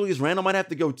imagine Julius Randle might have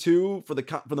to go too for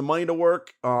the money to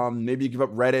work. Maybe you give up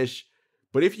Reddish.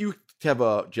 But if you have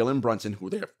a Jalen Brunson,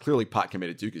 who they're clearly pot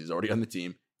committed to because he's already on the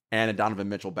team, and a Donovan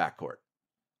Mitchell backcourt.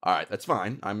 All right, that's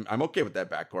fine. I'm okay with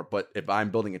that backcourt. But if I'm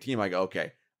building a team, I go,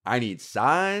 okay, I need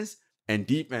size and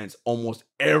defense almost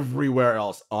everywhere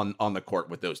else on the court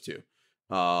with those two.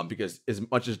 Because as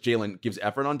much as Jalen gives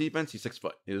effort on defense, he's 6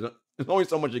 foot. There's only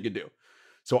so much he can do.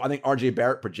 So I think RJ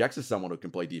Barrett projects as someone who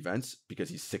can play defense because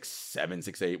he's 6'7",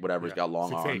 6'8", whatever. He's got long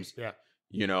 6'8", arms. Yeah.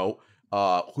 You know,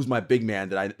 who's my big man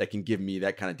that can give me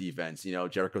that kind of defense? You know,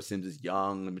 Jericho Sims is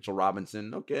young, Mitchell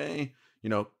Robinson, okay. You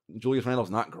know, Julius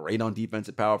Randle's not great on defense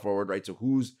at power forward, right? So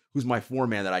who's my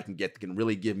 4-man that I can get that can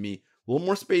really give me a little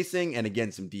more spacing and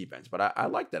again some defense? But I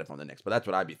like that if I'm the Knicks. But that's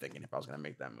what I'd be thinking if I was going to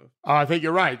make that move. I think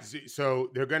you're right. So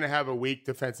they're going to have a weak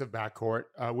defensive backcourt.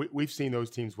 We've seen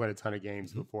those teams win a ton of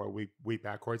games before. Weak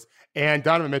backcourts. And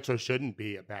Donovan Mitchell shouldn't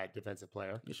be a bad defensive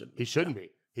player. He shouldn't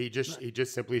be. He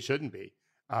just simply shouldn't be.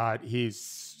 He's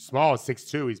small,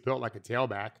 6'2". He's built like a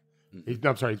tailback. He's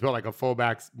built like a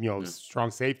fullback.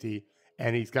 Strong safety.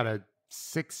 And he's got a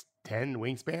 6'10"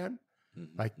 wingspan.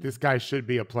 Like this guy should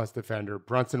be a plus defender.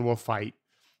 Brunson will fight.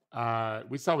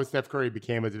 We saw what Steph Curry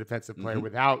became as a defensive player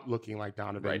without looking like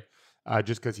Donovan,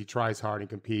 just because he tries hard and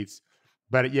competes.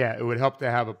 But yeah, it would help to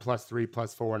have a +3,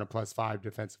 +4, and a +5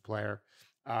 defensive player.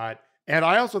 And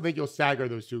I also think you'll stagger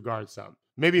those two guards some,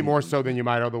 maybe more so than you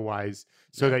might otherwise,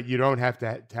 so that you don't have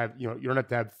to have you don't have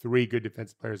to have 3 good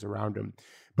defensive players around him.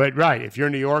 But right, if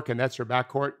you're New York and that's your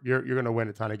backcourt, you're going to win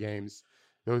a ton of games.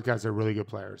 Those guys are really good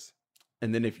players.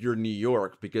 And then if you're New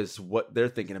York, because what they're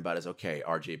thinking about is, okay,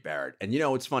 RJ Barrett. And,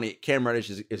 it's funny, Cam Reddish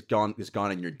is gone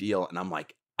in your deal. And I'm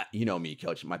like, you know me,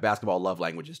 coach, my basketball love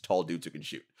language is tall dudes who can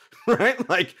shoot, right?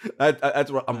 Like,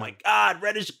 that's what I'm like, God,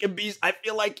 Reddish can be, I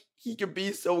feel like he can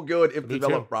be so good if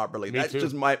developed properly. That's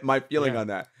just my feeling on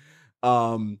that.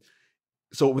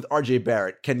 So with RJ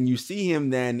Barrett, can you see him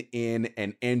then in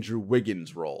an Andrew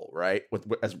Wiggins role, right?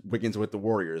 As Wiggins with the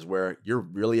Warriors, where you're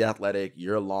really athletic,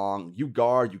 you're long, you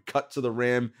guard, you cut to the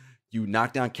rim, you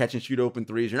knock down catch and shoot open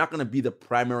threes. You're not going to be the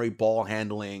primary ball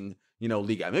handling,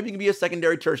 league guy. Maybe you can be a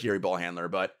secondary, tertiary ball handler,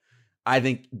 but I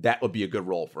think that would be a good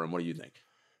role for him. What do you think?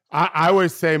 I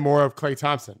would say more of Klay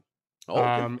Thompson. Oh,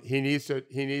 okay. He needs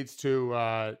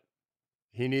to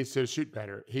shoot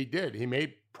better. He did. He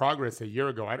made progress a year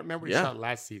ago. I don't remember he shot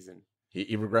last season.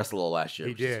 He regressed a little last year.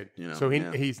 He did. So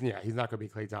he's not going to be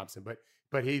Klay Thompson,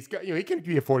 but he's got he can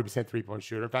be a 40% 3-point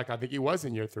shooter. In fact, I think he was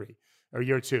in year 3 or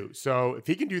year 2. So if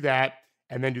he can do that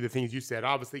and then do the things you said,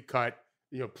 obviously cut,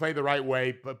 play the right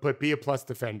way, but be a plus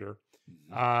defender.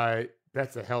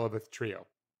 That's a hell of a trio.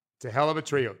 It's a hell of a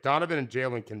trio. Donovan and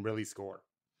Jalen can really score.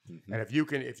 And if you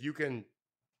can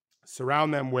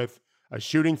surround them with a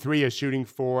shooting 3, a shooting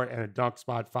 4, and a dunk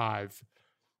spot 5.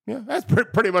 Yeah, that's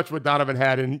pretty much what Donovan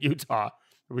had in Utah.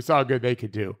 We saw how good they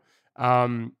could do.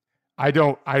 I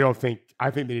think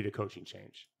they need a coaching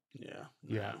change.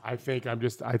 Yeah. I think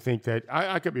that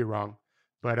I could be wrong,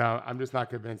 but I'm just not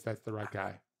convinced that's the right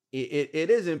guy. It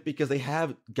isn't, because they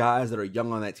have guys that are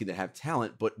young on that team that have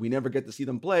talent, but we never get to see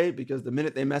them play because the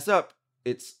minute they mess up,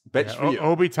 it's bench for you.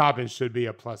 Obi Toppin should be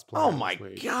a plus player. Oh my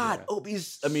God.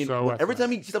 Obi's, every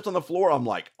time he steps on the floor, I'm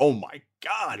like, oh my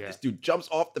God, this dude jumps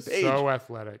off the page. So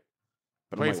athletic.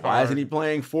 But I'm like, why isn't he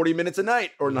playing 40 minutes a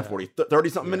night? Or not 40, 30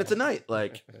 something minutes a night?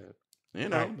 Like,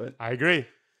 but I agree.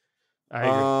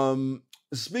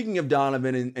 Speaking of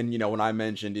Donovan, and when I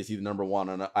mentioned is he the number one,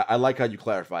 and I like how you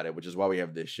clarified it, which is why we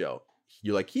have this show.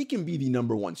 You're like, he can be the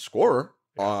number one scorer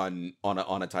on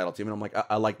a title team, and I'm like,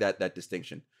 I like that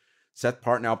distinction. Seth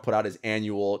Partnow put out his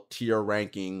annual tier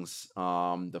rankings.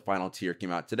 The final tier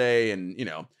came out today, and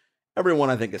everyone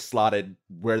I think is slotted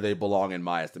where they belong in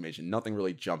my estimation. Nothing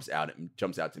really jumps out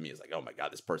to me. It's like, oh my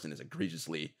God, this person is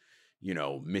egregiously,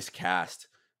 miscast.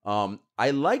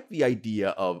 I like the idea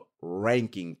of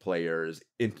ranking players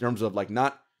in terms of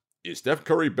not, is Steph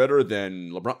Curry better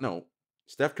than LeBron? No,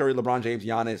 Steph Curry, LeBron James,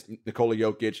 Giannis, Nikola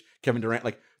Jokic, Kevin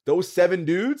Durant, those 7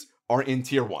 dudes are in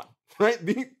tier 1, right?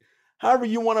 However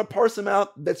you want to parse them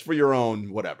out, that's for your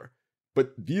own whatever.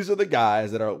 but these are the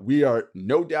guys that we are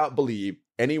no doubt believe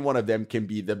any one of them can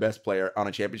be the best player on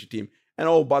a championship team. And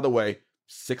oh, by the way,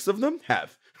 6 of them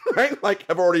have, right? Like,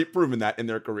 have already proven that in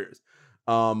their careers.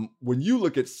 When you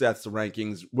look at Seth's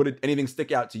rankings, did anything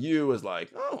stick out to you as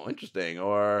like, oh, interesting,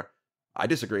 or I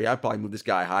disagree, I'd probably move this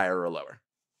guy higher or lower?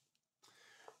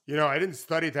 I didn't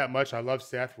study it that much. I love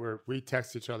Seth. We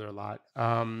text each other a lot.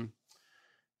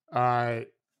 I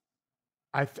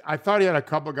thought he had a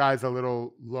couple guys a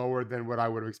little lower than what I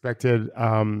would have expected.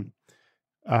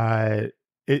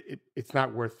 It's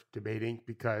not worth debating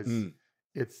because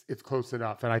it's close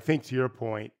enough. And I think to your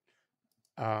point,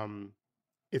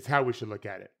 it's how we should look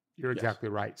at it. You're exactly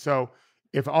right. So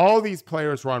if all these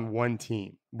players were on one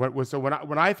team,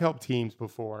 when I've helped teams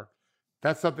before,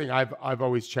 that's something I've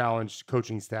always challenged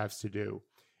coaching staffs to do,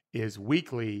 is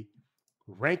weekly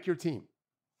rank your team.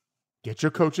 Get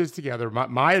your coaches together.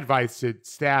 My advice to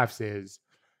staffs is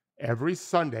every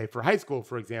Sunday, for high school,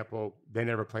 for example, they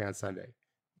never play on Sunday.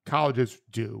 Colleges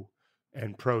do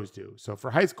and pros do. So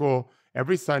for high school,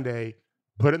 every Sunday,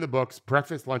 put in the books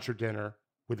breakfast, lunch, or dinner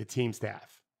with the team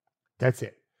staff. That's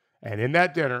it. And in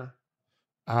that dinner,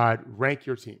 rank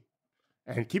your team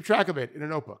and keep track of it in a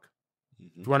notebook.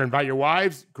 If you want to invite your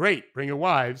wives, great. Bring your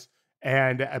wives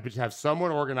and have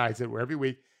someone organize it where every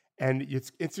week. And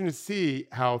it's interesting to see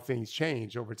how things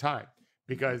change over time.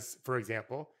 Because, for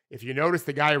example, if you notice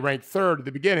the guy ranked third at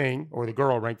the beginning, or the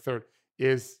girl ranked third,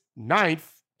 is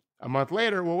ninth a month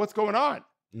later, well, what's going on?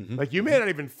 Like, you may not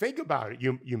even think about it.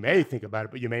 You may think about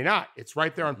it, but you may not. It's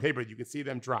right there on paper. You can see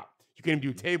them drop. You can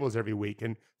do tables every week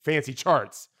and fancy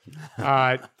charts.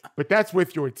 But that's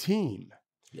with your team.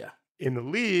 Yeah. In the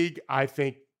league, I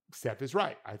think Seth is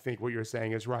right. I think what you're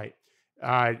saying is right.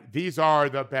 These are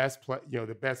the best,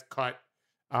 the best cut.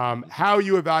 How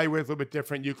you evaluate is a little bit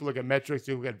different. You can look at metrics,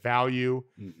 you can look at value.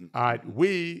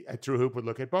 We at True Hoop would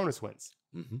look at bonus wins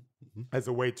as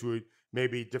a way to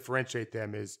maybe differentiate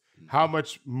them. Is how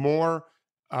much more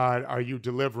are you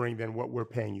delivering than what we're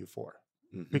paying you for?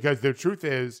 Because the truth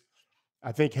is,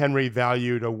 I think Henry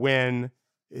valued a win,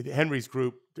 Henry's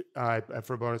group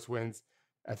for bonus wins,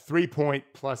 at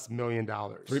 $3+ million.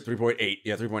 3.8.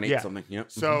 Yeah, 3.8 something.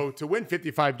 Yep. So to win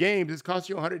 55 games, it's cost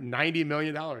you $190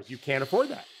 million. You can't afford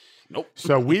that. Nope.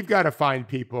 So we've got to find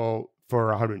people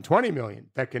for $120 million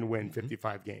that can win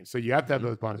 55 games. So you have to have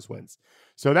those bonus wins.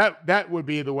 So that would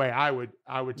be the way I would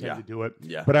tend to do it.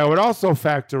 Yeah. But I would also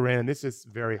factor in, this is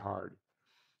very hard,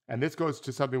 and this goes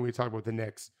to something we talked about with the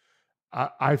Knicks.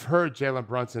 I've heard Jalen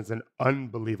Brunson's an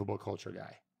unbelievable culture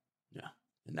guy. Yeah.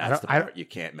 And that's the part you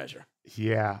can't measure.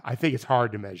 Yeah, I think it's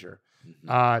hard to measure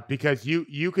because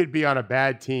you could be on a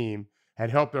bad team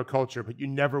and help their culture, but you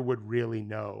never would really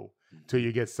know till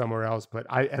you get somewhere else. But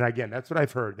again, that's what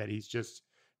I've heard, that he's just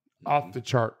off the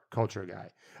chart culture guy.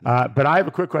 But I have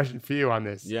a quick question for you on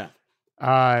this. Yeah.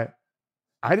 I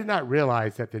did not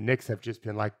realize that the Knicks have just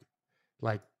been like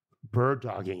bird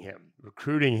dogging him,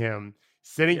 recruiting him,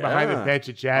 sitting behind the bench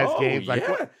at Jazz games. Like,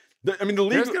 what? The league.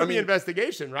 There's going to be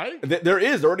investigation, right? There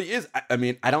already is. I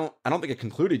mean, I don't think it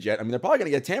concluded yet. I mean, they're probably going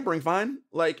to get a tampering fine.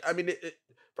 Like, I mean,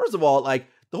 first of all, like,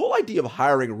 the whole idea of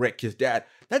hiring Rick, his dad,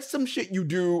 that's some shit you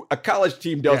do. A college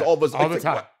team does all the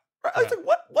time. I was like,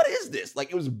 what is this?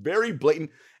 Like, it was very blatant,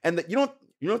 and that you don't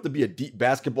have to be a deep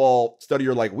basketball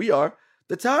studier like we are.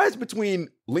 The ties between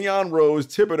Leon Rose,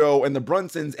 Thibodeau, and the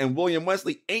Brunsons and William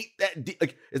Wesley ain't that deep.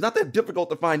 Like, it's not that difficult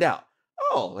to find out.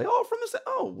 Oh, they all from the same.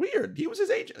 Oh, weird. He was his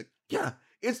agent. Like, yeah,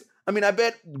 it's. I mean, I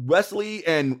bet Wesley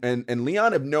and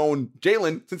Leon have known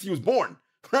Jalen since he was born,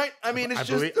 right? I mean,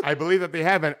 I believe that they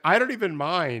haven't. I don't even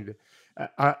mind.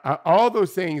 All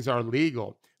those things are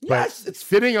legal. Yes, it's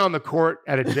sitting on the court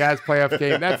at a Jazz playoff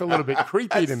game. That's a little bit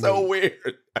creepy to me. So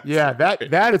weird.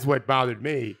 That is what bothered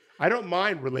me. I don't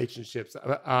mind relationships,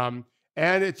 and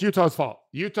it's Utah's fault.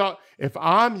 If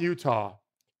I'm Utah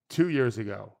 2 years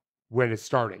ago, when it's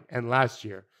starting, and last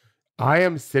year, I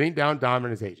am sitting down Dom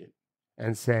and his agent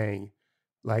and saying,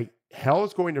 like, hell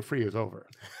is going to freeze over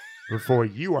before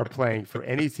you are playing for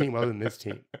any team other than this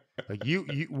team. Like,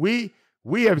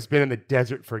 we have been in the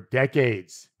desert for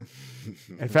decades.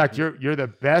 In fact, you're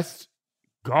the best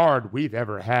guard we've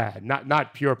ever had.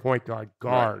 Not pure point guard.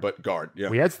 Right, but guard. Yeah.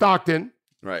 We had Stockton.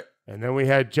 Right. And then we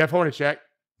had Jeff Hornacek.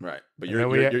 Right. But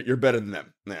you're better than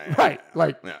them. Right.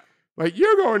 Like,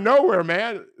 you're going nowhere,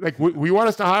 man. Like, we want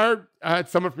us to hire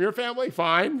someone from your family?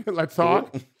 Fine, let's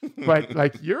talk. But,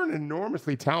 like, you're an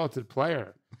enormously talented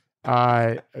player.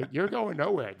 You're going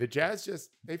nowhere. The Jazz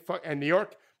and New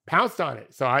York pounced on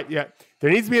it. So,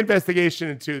 there needs to be investigation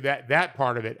into that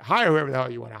part of it. Hire whoever the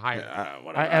hell you want to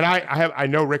hire. I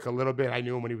know Rick a little bit. I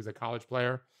knew him when he was a college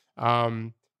player.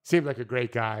 Seemed like a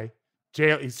great guy.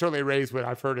 He certainly raised what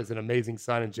I've heard is an amazing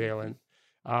son in Jalen.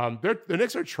 The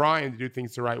Knicks are trying to do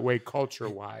things the right way, culture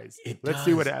wise. Let's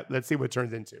see what it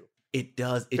turns into. It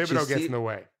does. It Thibodeau gets in the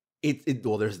way.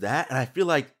 Well, there's that, and I feel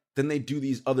like then they do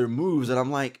these other moves, and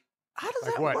I'm like, how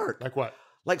does that work? Like what?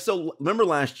 Like, so remember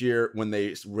last year when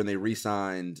they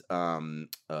re-signed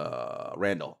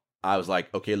Randall? I was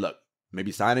like, okay, look,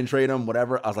 maybe sign and trade him,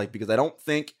 whatever. I was like, because I don't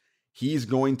think he's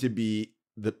going to be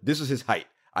this is his height.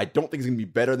 I don't think he's going to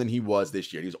be better than he was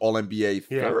this year. He was All NBA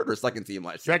third or second team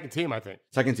last year. Second team, I think.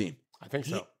 Second team. I think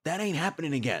so. That ain't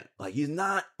happening again. Like, he's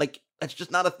not, like, that's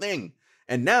just not a thing.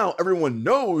 And now everyone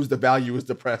knows the value is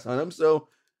depressed on him. So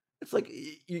it's like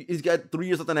he's got 3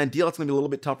 years left on that deal. It's going to be a little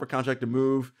bit tougher contract to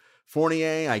move.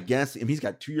 Fournier, I guess, he's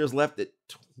got 2 years left at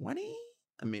 20.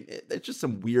 I mean, it's just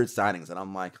some weird signings. And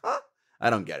I'm like, I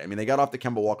don't get it. I mean, they got off the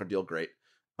Kemba Walker deal. Great.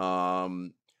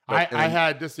 I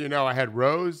had, just so you know, I had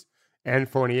Rose and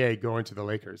Fournier going to the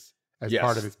Lakers as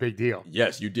part of this big deal.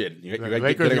 Yes, you did. The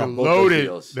Lakers were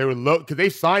loaded. They were low because they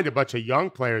signed a bunch of young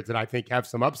players that I think have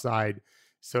some upside.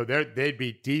 So they'd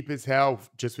be deep as hell.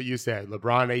 Just what you said.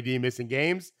 LeBron, AD missing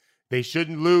games. They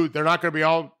shouldn't lose. They're not going to be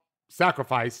all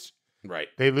sacrificed. Right.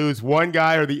 They lose one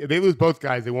guy or they lose both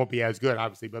guys. They won't be as good,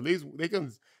 obviously. But at least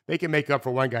they can make up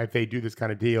for one guy if they do this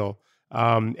kind of deal.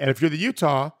 And if you're the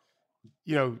Utah,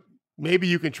 maybe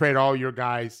you can trade all your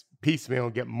guys piecemeal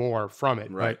and get more from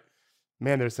it. Right. But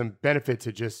man, there's some benefit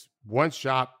to just one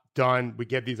shot done. We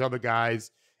get these other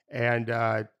guys and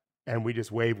we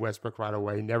just wave Westbrook right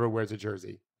away. He never wears a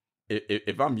jersey.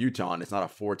 If I'm Utah and it's not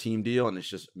a 4-team deal and it's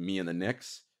just me and the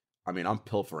Knicks, I mean, I'm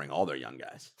pilfering all their young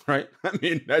guys, right? I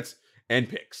mean, and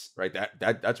picks, right?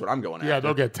 That's what I'm going after. Yeah,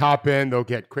 they'll get top end. They'll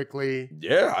get quickly.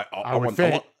 Yeah, I would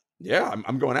think.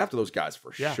 I'm going after those guys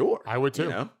for sure. I would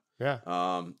too. Yeah.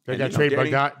 They got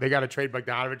to trade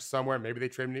Bogdanovich somewhere. Maybe they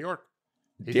trade him to New York.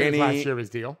 He did last year of his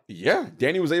deal. Yeah,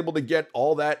 Danny was able to get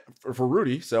all that for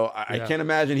Rudy, so I can't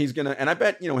imagine he's gonna. And I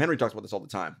bet Henry talks about this all the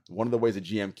time. One of the ways a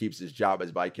GM keeps his job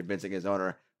is by convincing his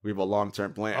owner we have a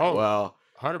long-term plan. Oh, well,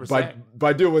 100%.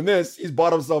 By doing this, he's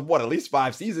bought himself at least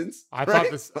 5 seasons. I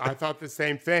thought the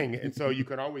same thing, and so you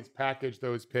can always package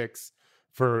those picks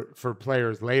for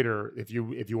players later if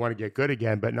you want to get good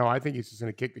again. But no, I think he's just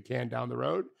going to kick the can down the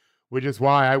road, which is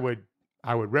why I would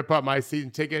rip up my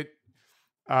season ticket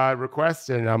request,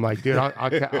 and I'm like, dude,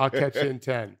 I'll catch you in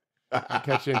 10. I'll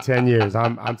catch you in 10 years.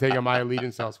 I'm taking my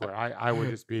allegiance elsewhere. I would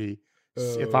just be.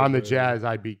 If I'm the Jazz,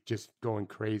 I'd be just going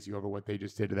crazy over what they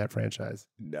just did to that franchise.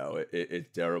 No, it's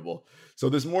terrible. So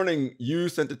this morning, you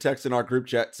sent a text in our group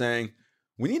chat saying,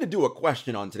 we need to do a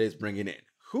question on today's Bring It In.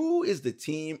 Who is the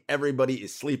team everybody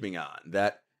is sleeping on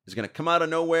that is going to come out of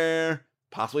nowhere,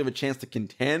 possibly have a chance to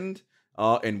contend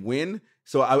and win?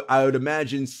 So I would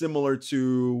imagine similar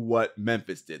to what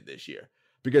Memphis did this year.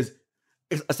 Because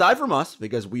aside from us,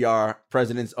 because we are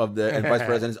presidents of and vice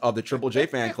presidents of the Triple J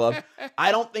fan club,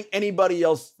 I don't think anybody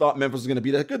else thought Memphis was going to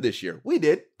be that good this year. We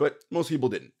did, but most people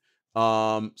didn't.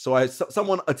 So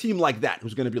a team like that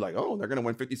who's going to be like, oh, they're going to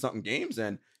win 50-something games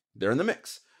and they're in the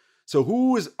mix. So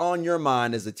who is on your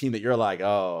mind as a team that you're like,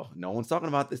 oh, no one's talking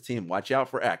about this team. Watch out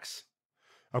for X.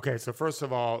 Okay, so first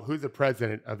of all, who's the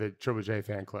president of the Triple J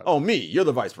fan club? Oh, me. You're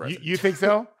the vice president. You think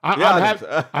so? I'm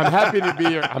happy to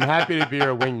be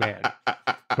your wingman.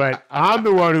 But I'm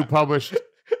the one who published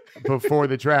before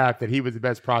the draft that he was the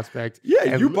best prospect.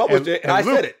 Yeah, you published it, and I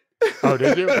said it. Oh,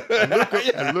 did you?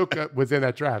 And Luka was in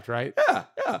that draft, right?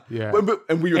 Yeah.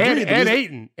 And we agreed. And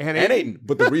Ayton.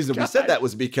 But the reason we said that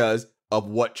was because of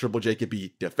what Triple J could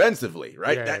be defensively,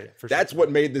 right? That's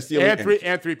what made the ceiling.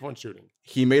 And three-point shooting.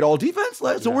 He made all defense,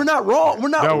 so we're not wrong. We're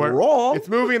not wrong. It's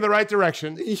moving in the right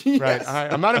direction. Yes. Right.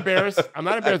 I'm not embarrassed. I'm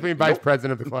not embarrassed being vice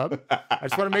president of the club. I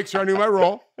just want to make sure I knew my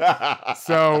role.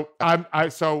 So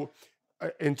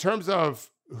in terms of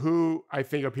who I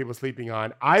think are people sleeping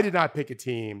on, I did not pick a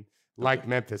team like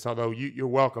Memphis, although you're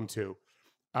welcome to.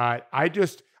 I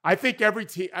think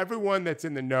everyone that's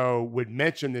in the know would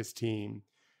mention this team,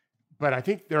 but I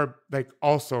think they're like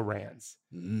also Rans.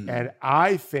 And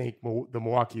I think the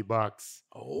Milwaukee Bucks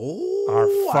are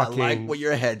fucking I like where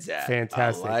your head's at.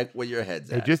 Fantastic. I like where your head's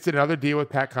at. They just did another deal with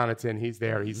Pat Connaughton. He's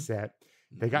there. He's set.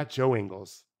 They got Joe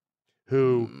Ingles,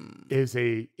 who is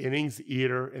a innings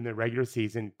eater in the regular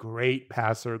season. Great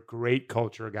passer, great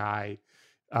culture guy.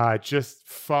 Just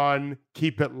fun.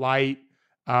 Keep it light.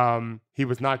 He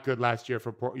was not good last year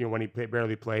when he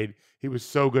barely played. He was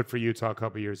so good for Utah a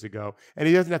couple years ago, and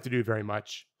he doesn't have to do very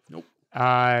much. Nope.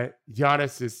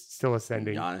 Giannis is still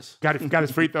ascending. Got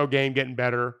his free throw game getting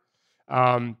better.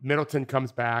 Middleton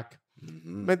comes back,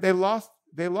 but they lost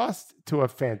to a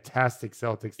fantastic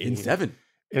Celtics team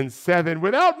in 7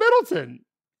 without Middleton.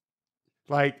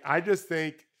 Like, I just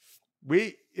think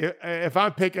if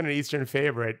I'm picking an Eastern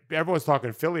favorite, everyone's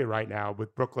talking Philly right now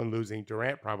with Brooklyn losing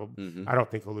Durant. Probably, I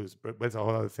don't think they'll lose, but it's a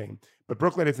whole other thing. But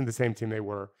Brooklyn isn't the same team they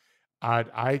were.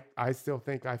 I still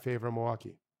think I favor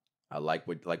Milwaukee. I like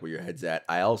where your head's at.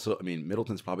 I mean,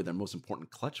 Middleton's probably their most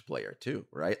important clutch player too,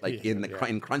 right? Like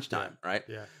in crunch time, right?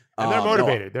 Yeah, and they're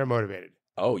motivated. They're motivated.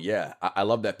 Oh yeah, I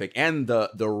love that pick, and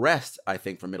the rest I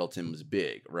think for Middleton was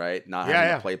big, right? Not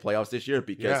having to play playoffs this year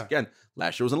because again,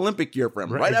 last year was an Olympic year for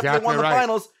him. Right after they won the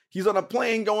finals, he's on a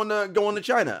plane going to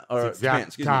China or Japan.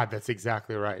 Excuse me. That's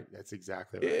exactly right. That's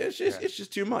exactly right. It's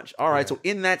just too much. All right, so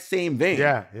in that same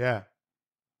vein,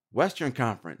 Western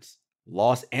Conference,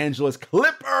 Los Angeles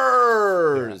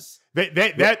Clippers.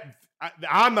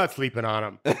 I'm not sleeping on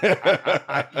them.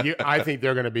 I think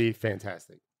they're going to be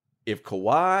fantastic. If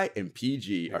Kawhi and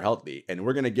PG are healthy, and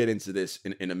we're going to get into this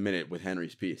in a minute with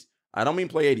Henry's piece, I don't mean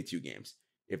play 82 games.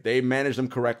 If they manage them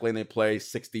correctly and they play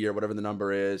 60 or whatever the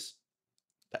number is,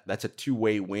 that's a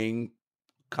two-way wing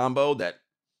combo that.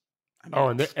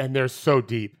 And they're so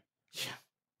deep. Yeah.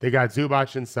 They got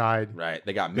Zubac inside. Right.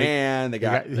 They got they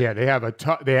have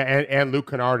and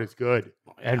Luke Kennard is good.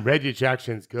 And Reggie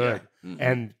Jackson's good. Yeah.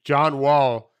 And John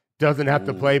Wall doesn't have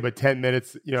to play but 10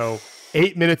 minutes,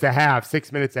 8 minutes a half,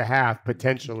 6 minutes a half,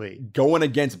 potentially. Going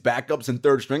against backups and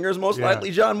third stringers, most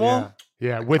likely, John Wall.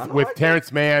 Yeah. With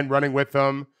Terrence Mann running with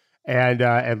them and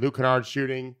Luke Kennard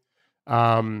shooting.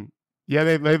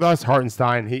 They lost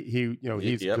Hartenstein.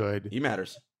 He's good. He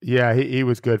matters. Yeah, he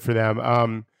was good for them.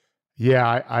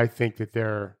 I think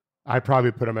that I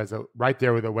probably put him as right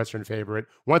there with a Western favorite.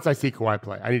 Once I see Kawhi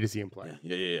play, I need to see him play.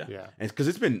 Yeah. And because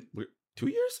it's been 2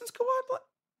 years since Kawhi played.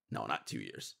 No, not 2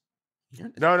 years.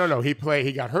 No.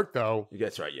 He got hurt though.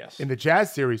 That's right. Yes. In the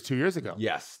Jazz series 2 years ago.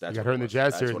 Yes, he got hurt in the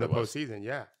Jazz series in the postseason.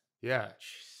 Yeah.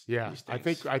 Jeez, I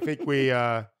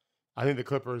think the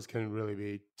Clippers can really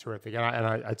be terrific. And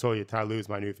I told you, Ty Lue's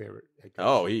my new favorite.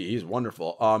 Oh, he's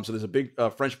wonderful. So there's a big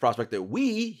French prospect that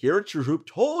we here at True Hoop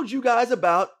told you guys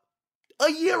about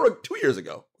a year or 2 years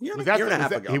ago. Year and a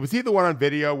half ago. Was he the one on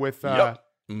video with? Wow.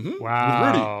 With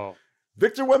Rudy.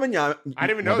 Victor Wembanyama. I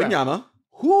didn't even know that.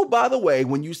 Who, by the way,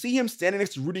 when you see him standing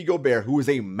next to Rudy Gobert, who is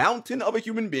a mountain of a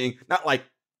human being, not like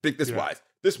big this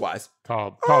wise,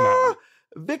 tall mountain.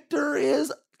 Victor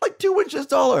is like 2 inches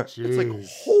taller. Jeez. It's like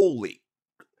holy.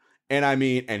 And I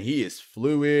mean, and he is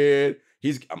fluid.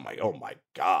 I'm like, oh my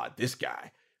God, this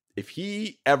guy. If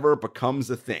he ever becomes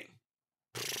a thing,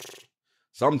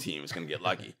 some team is going to get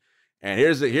lucky. And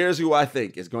here's who I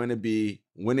think is going to be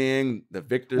winning the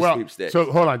Victor sweepstakes.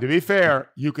 So hold on. To be fair,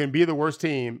 you can be the worst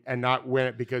team and not win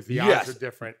it because the odds are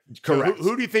different. Correct. So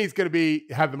who do you think is going to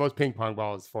have the most ping pong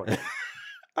balls for you?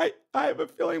 I have a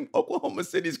feeling Oklahoma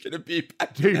City's going to be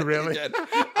back. Do you really?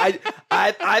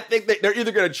 I think that they're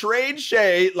either going to trade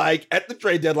Shea like at the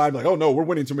trade deadline, like, oh no, we're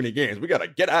winning too many games. We got to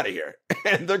get out of here.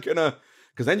 And they're going to,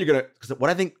 because what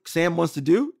I think Sam wants to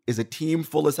do is a team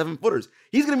full of 7-footers.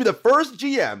 He's going to be the first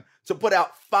GM to put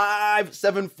out 5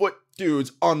 7-foot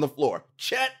dudes on the floor.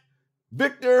 Chet,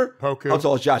 Victor, Poku. How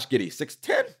tall is Josh Giddey?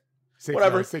 6'10"?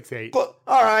 Whatever. 6'8". All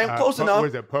right, close enough.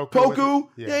 Was it Poku? Poku.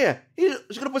 Yeah. He's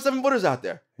going to put 7-footers out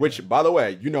there. Which, by the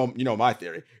way, you know my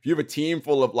theory. If you have a team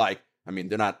full of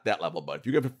they're not that level, but if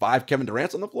you have 5 Kevin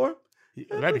Durant's on the floor,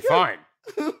 that'd be fine.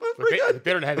 But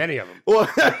they don't have any of them. Well,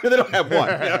 they don't have one.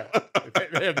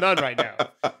 They have none right now.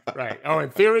 Right. Oh, in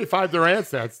theory, 5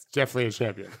 Durant's, that's definitely a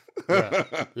champion.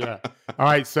 Yeah. All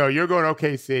right. So you're going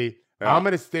OKC. Yeah. I'm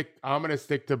gonna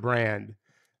stick to Brand,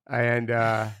 and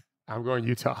I'm going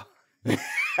Utah.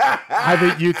 I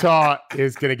think Utah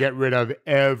is gonna get rid of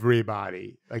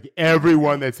everybody, like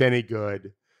everyone that's any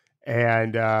good,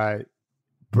 and I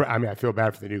feel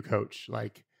bad for the new coach.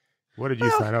 Like, what did you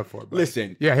sign up for? Bro?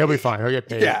 Listen, yeah, he'll be fine. He'll get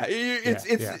paid. Yeah,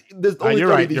 there's only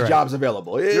 30 of these jobs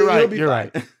available. You're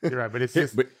right. But it's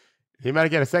just he might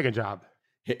get a second job.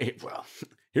 Well,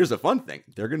 here's the fun thing: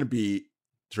 they're going to be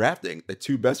drafting the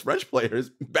 2 best French players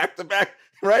back to back,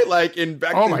 right? Like in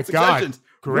back to successions. God.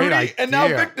 Great Rudy idea. And now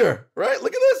Victor, right?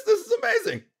 Look at this. This is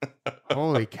amazing.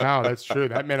 Holy cow, that's true.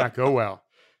 That may not go well.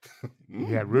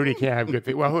 Yeah, Rudy can't have good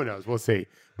things. Well, who knows? We'll see.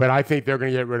 But I think they're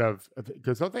going to get rid of,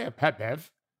 because don't they have Pat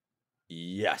Bev?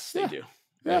 Yes, they do.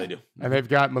 Yeah, they do. And they've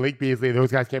got Malik Beasley.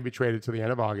 Those guys can't be traded till the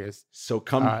end of August. So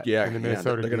in the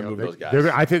Minnesota they're going to move those guys.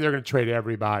 I think they're going to trade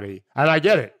everybody. And I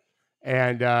get it.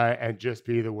 And just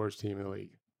be the worst team in the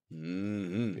league.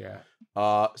 Mm-hmm. Yeah.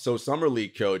 So Summer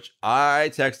League coach,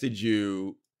 I texted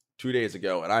you 2 days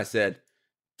ago and I said,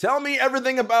 tell me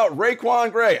everything about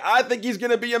Raekwon Gray. I think he's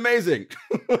going to be amazing.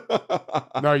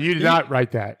 No, you did not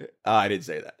write that. I didn't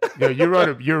say that. No, you wrote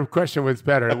it. Your question was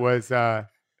better. It was,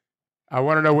 I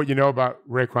want to know what you know about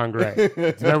Raekwon Gray. Do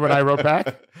you remember what I wrote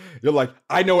back? You're like,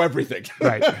 I know everything.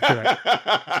 Right.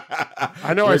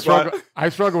 I know I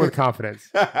struggle with confidence.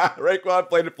 Raekwon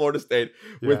played at Florida State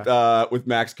with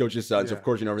Max, coach's son. So of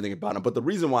course you know everything about him. But the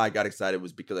reason why I got excited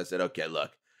was because I said, okay,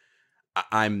 look,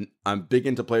 I'm big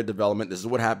into player development. This is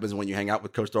what happens when you hang out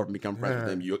with Coach Thorpe and become friends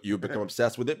with him. You become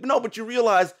obsessed with it. But you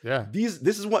realize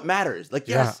this is what matters. Like,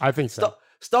 yes, I think so.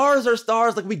 Stars are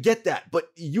stars. Like, we get that. But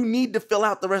you need to fill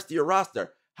out the rest of your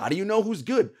roster. How do you know who's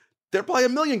good? There are probably a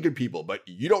million good people, but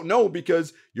you don't know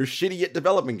because you're shitty at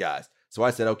developing guys. So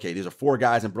I said, okay, these are 4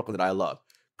 guys in Brooklyn that I love.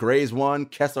 Gray's one,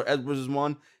 Kessler Edwards is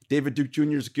one, David Duke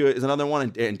Jr. is another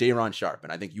one, and Day'Ron Sharpe.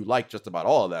 And I think you like just about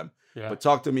all of them. Yeah. But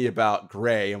talk to me about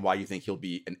Gray and why you think he'll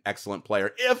be an excellent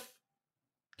player if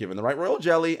given the right royal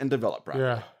jelly and developed properly.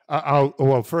 Yeah.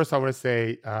 Well, first I want to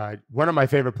say one of my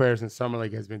favorite players in Summer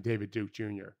League has been David Duke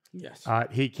Jr. Yes.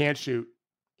 He can't shoot.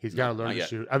 He's got to learn to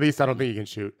shoot. At least I don't think he can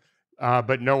shoot.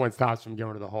 But no one stops from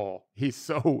going to the hole. He's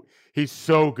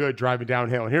so good driving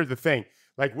downhill. And here's the thing.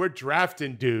 Like, we're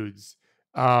drafting dudes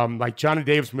like Johnny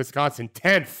Davis from Wisconsin,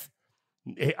 10th.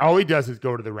 All he does is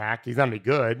go to the rack. He's not any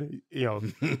good.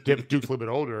 Duke's a little bit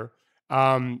older.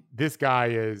 This guy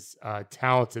is a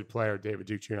talented player, David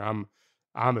Duke Jr.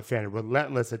 I'm a fan. A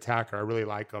relentless attacker. I really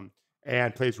like him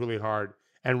and plays really hard.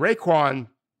 And Raekwon,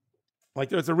 like,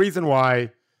 there's a reason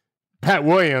why Pat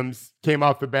Williams came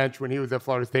off the bench when he was at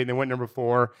Florida State and they went number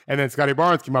 4. And then Scotty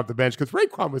Barnes came off the bench because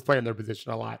Raekwon was playing their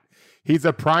position a lot. He's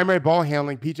a primary ball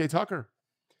handling PJ Tucker.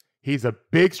 He's a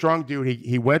big, strong dude.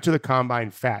 He went to the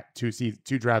combine fat 2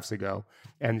 drafts ago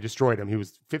and destroyed him. He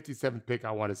was 57th pick,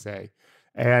 I want to say.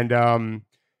 And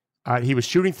he was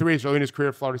shooting threes early in his career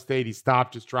at Florida State. He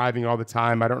stopped just driving all the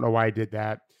time. I don't know why he did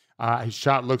that. His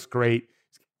shot looks great.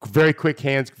 Very quick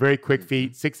hands, very quick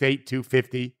feet, 6'8",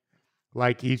 250.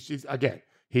 Like, he's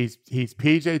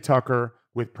PJ Tucker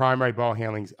with primary ball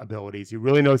handling abilities. He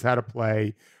really knows how to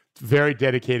play. Very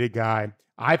dedicated guy.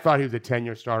 I thought he was a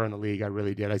 10-year starter in the league. I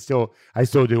really did. I still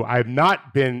do. I've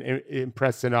not been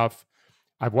impressed enough.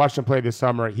 I've watched him play this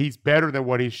summer. He's better than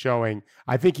what he's showing.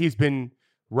 I think he's been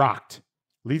rocked.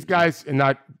 These guys, and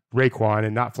not Raekwon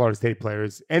and not Florida State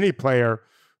players, any player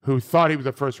who thought he was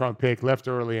a first-round pick, left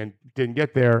early and didn't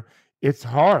get there, it's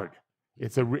hard.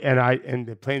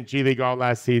 And playing G League all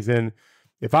last season.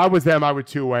 If I was them, I would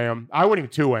two-way him. I wouldn't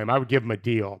even two-way him. I would give him a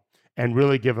deal and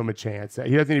really give him a chance.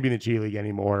 He doesn't need to be in the G League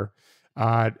anymore.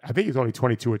 I think he's only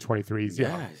 22 or 23. He's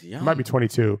young. He might be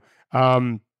 22.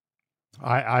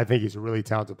 I think he's a really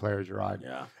talented player, Gerard.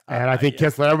 Yeah. And I think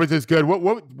Kessler Edwards is good.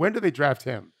 When did they draft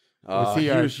him? He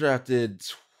was drafted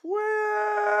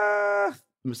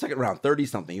second round,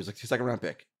 30-something. He was like a second-round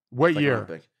pick. What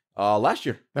year? Last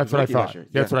year. That's what I thought.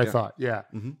 That's what I thought. Yeah.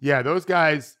 Mm-hmm. Yeah, those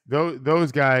guys,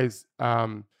 those guys,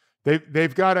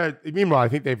 they've got a – meanwhile, I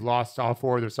think they've lost all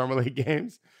 4 of their Summer League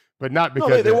games. But not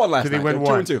because they won last night. They win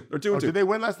 1. 2-2. They're 2-2. Did they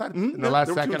win last night? Mm-hmm. In the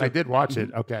last second, I did watch it.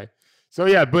 Okay, so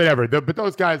yeah, whatever. But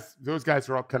those guys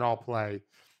can all play.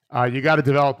 You got to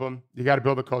develop them. You got to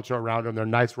build a culture around them. They're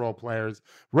nice role players.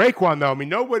 Raekwon, though, I mean,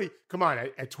 nobody. Come on,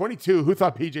 at 22, who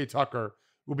thought PJ Tucker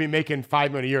would be making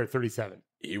 $5 million a year at 37?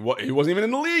 He wasn't even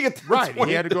in the league at 20. Right.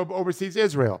 He had to go overseas to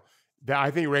Israel. I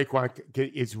think Raekwon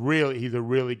is really. He's a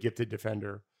really gifted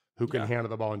defender who can handle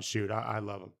the ball and shoot. I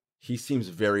love him. He seems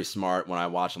very smart when I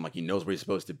watch him. Like, he knows where he's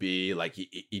supposed to be. Like,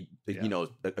 he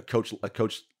a coach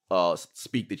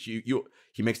speak that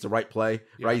he makes the right play,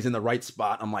 right? He's in the right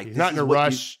spot. I'm like, he's not in a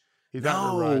rush. He's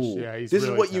not in a rush. Yeah, this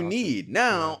really is what you need.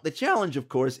 Now, the challenge, of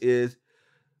course, is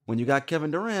when you got Kevin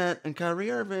Durant and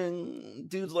Kyrie Irving,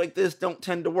 dudes like this don't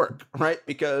tend to work, right?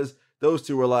 Because those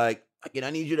two were like, I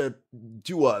need you to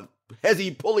do a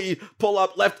hezzy pull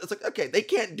up left. It's like, okay, they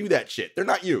can't do that shit. They're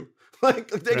not you.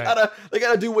 Like, they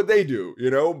gotta do what they do,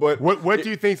 But what do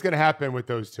you think is gonna happen with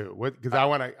those two? Because I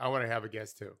want to have a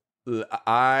guess too. Look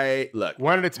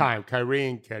one at a time. Kyrie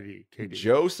and KD.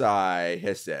 Joe Tsai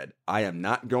has said, I am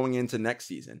not going into next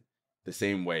season the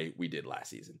same way we did last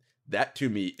season. That to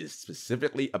me is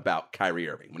specifically about Kyrie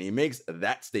Irving. When he makes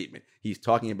that statement, he's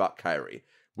talking about Kyrie,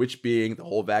 which being the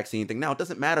whole vaccine thing. Now, it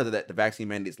doesn't matter that the vaccine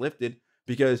mandate's lifted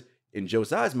because in Joe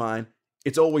Tsai's mind,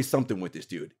 it's always something with this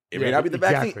dude. It may not be the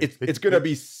vaccine. It's going to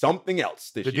be something else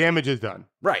this year. The damage is done.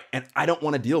 Right. And I don't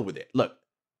want to deal with it. Look,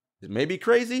 it may be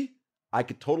crazy. I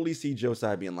could totally see Joe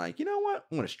Tsai being like, you know what?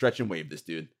 I'm going to stretch and wave this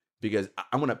dude because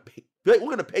I'm going to pay. We're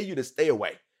going to pay you to stay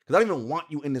away because I don't even want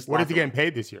you in this. What is he getting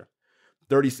paid this year?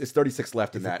 30. It's 36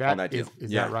 left on that deal.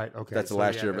 Is that right? Okay. That's the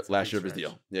last year of his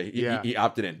deal. Yeah, he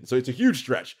opted in. So it's a huge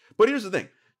stretch. But here's the thing.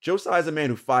 Joe Tsai is a man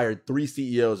who fired 3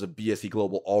 CEOs of BSE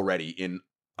Global already in,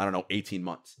 18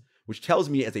 months. Which tells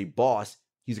me as a boss,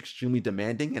 he's extremely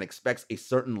demanding and expects a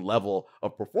certain level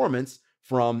of performance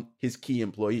from his key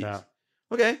employees. Yeah.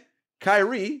 Okay,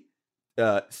 Kyrie,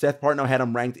 Seth Partnow had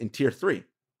him ranked in tier 3.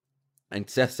 And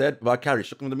Seth said about Kyrie,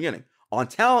 shook him in the beginning. On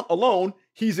talent alone,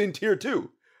 he's in tier 2.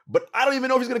 But I don't even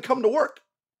know if he's going to come to work.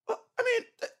 I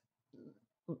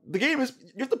mean, the game is,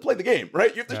 you have to play the game,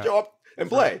 right? You have to show up and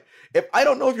play. Right. If I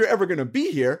don't know if you're ever going to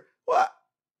be here, well,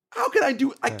 how can I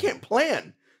do? I can't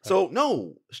plan. So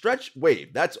no, stretch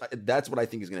wave. That's what I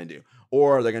think he's going to do.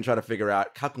 Or they're going to try to figure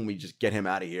out, how can we just get him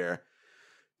out of here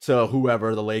to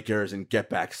whoever, the Lakers, and get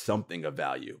back something of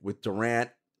value. With Durant,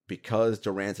 because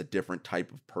Durant's a different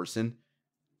type of person,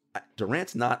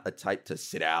 Durant's not a type to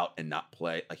sit out and not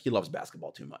play. Like, he loves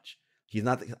basketball too much. He's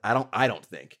not, I don't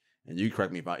think, and you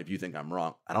correct me if you think I'm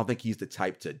wrong, I don't think he's the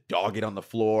type to dog it on the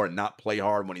floor and not play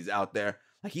hard when he's out there.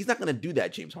 Like, he's not going to do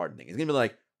that James Harden thing. He's going to be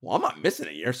like, well, I'm not missing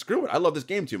a year. Screw it. I love this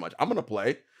game too much. I'm going to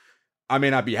play. I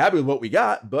may not be happy with what we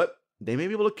got, but they may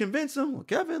be able to convince him. Well,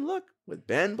 Kevin, look, with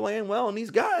Ben playing well and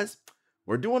these guys,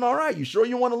 we're doing all right. You sure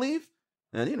you want to leave?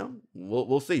 And, you know,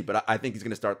 we'll see. But I think he's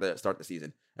going to start the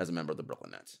season as a member of the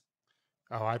Brooklyn Nets.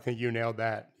 Oh, I think you nailed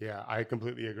that. Yeah, I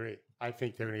completely agree. I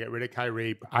think they're going to get rid of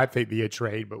Kyrie. I think be a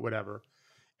trade, but whatever.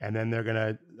 And then they're going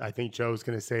to, I think Joe's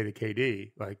going to say to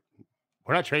KD, like,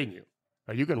 we're not trading you.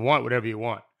 You can want whatever you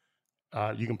want.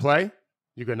 You can play.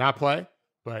 You can not play.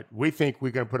 But we think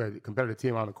we're going to put a competitive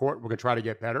team on the court. We're going to try to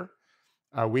get better.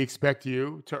 We expect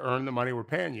you to earn the money we're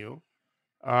paying you,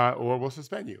 or we'll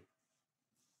suspend you.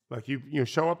 Like, you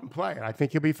show up and play, and I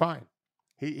think he'll be fine.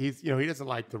 He's he doesn't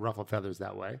like to ruffle feathers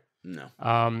that way. No.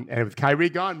 And with Kyrie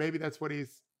gone, maybe that's what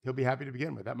he'll be happy to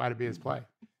begin with. That might be his play.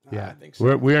 Yeah, I think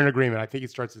so. We're in agreement. I think he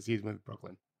starts the season with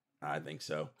Brooklyn. I think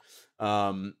so.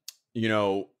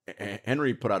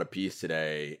 Henry put out a piece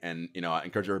today, and I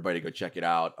encourage everybody to go check it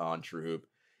out on True Hoop.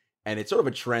 And it's sort of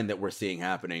a trend that we're seeing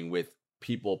happening with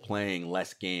people playing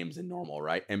less games than normal,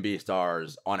 right? NBA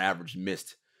stars on average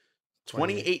missed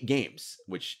 28 games,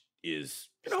 which is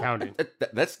astounding.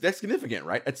 That's significant,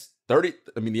 right? That's 30.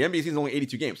 I mean, the NBA season is only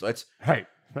 82 games, so that's right.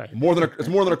 It's more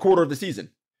than a quarter of the season.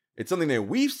 It's something that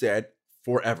we've said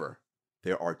forever.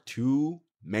 There are too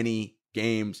many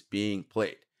games being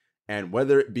played, and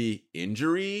whether it be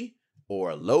injury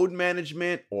or load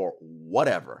management or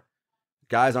whatever,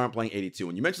 guys aren't playing 82.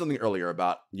 And you mentioned something earlier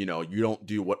about you don't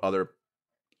do what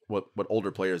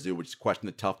older players do, which is question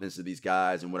the toughness of these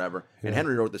guys and whatever. Yeah. And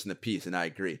Henry wrote this in the piece, and I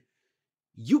agree.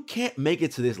 You can't make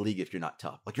it to this league if you're not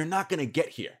tough. Like, you're not going to get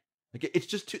here. Like, it's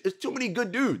just it's too many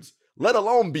good dudes, let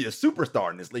alone be a superstar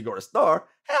in this league or a star.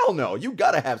 Hell no. You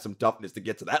got to have some toughness to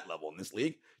get to that level in this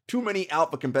league. Too many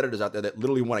alpha competitors out there that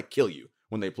literally want to kill you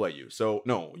when they play you. So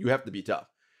no, you have to be tough.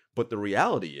 But the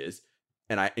reality is,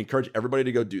 and I encourage everybody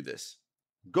to go do this.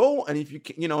 Go, and if you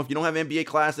don't have NBA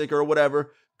Classic or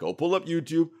whatever, go pull up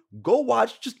YouTube. Go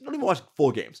watch, just don't even watch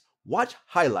full games. Watch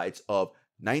highlights of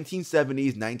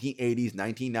 1970s, 1980s,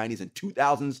 1990s, and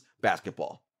 2000s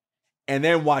basketball. And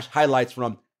then watch highlights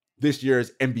from this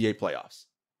year's NBA playoffs.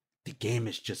 The game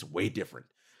is just way different.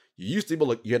 You used to be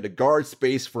able to, you had to guard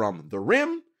space from the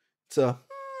rim to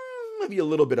maybe a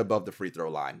little bit above the free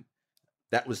throw line.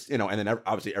 That was, and then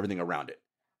obviously everything around it.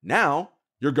 Now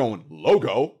you're going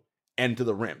logo and to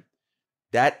the rim.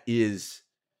 That is,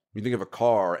 when you think of a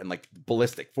car and like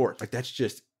ballistic force, like that's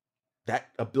just that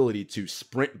ability to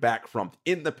sprint back from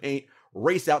in the paint,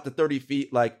 race out to 30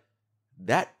 feet, like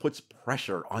that puts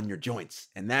pressure on your joints.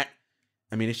 And that,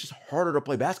 it's just harder to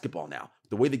play basketball now.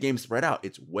 The way the game's spread out,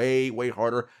 it's way, way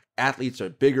harder. Athletes are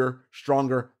bigger,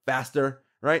 stronger, faster,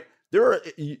 right? There are,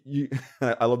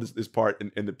 I love this part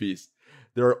in the piece.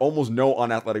 There are almost no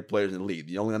unathletic players in the league.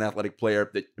 The only unathletic player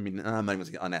that, I'm not even going to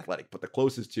say unathletic, but the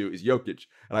closest to is Jokic.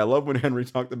 And I love when Henry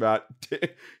talked about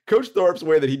Coach Thorpe's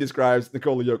way that he describes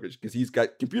Nikola Jokic, because he's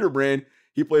got computer brain.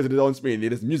 He plays at his own speed. He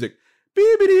does music.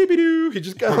 He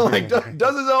just kind of like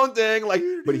does his own thing. Like,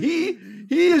 but he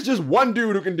is just one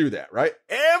dude who can do that, right?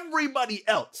 Everybody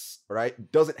else,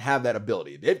 right, doesn't have that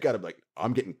ability. They've got to be like,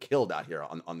 I'm getting killed out here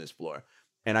on this floor.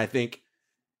 And I think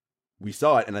we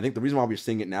saw it, and I think the reason why we're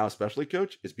seeing it now, especially,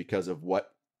 Coach, is because of what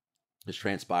has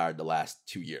transpired the last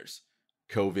 2 years.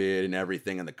 COVID and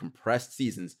everything, and the compressed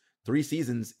seasons, 3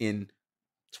 seasons in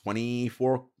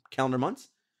 24 calendar months.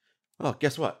 Well,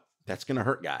 guess what? That's going to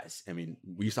hurt guys.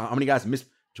 We saw how many guys missed.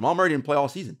 Jamal Murray didn't play all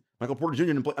season. Michael Porter Jr.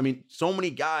 didn't play. So many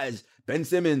guys. Ben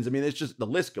Simmons. It's just, the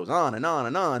list goes on and on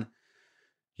and on.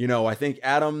 I think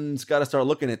Adam's got to start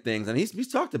looking at things, and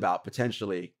he's talked about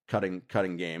potentially cutting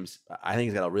games. I think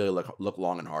he's got to really look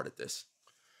long and hard at this.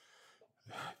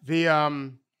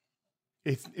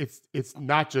 It's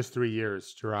not just 3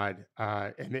 years, Gerard,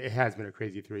 and it has been a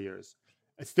crazy 3 years.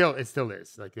 It still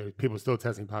is. Like there's people still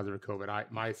testing positive for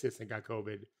COVID. My assistant got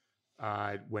COVID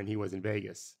when he was in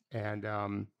Vegas, and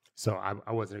so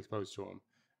I wasn't exposed to him.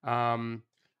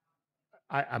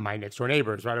 My next door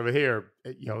neighbors right over here.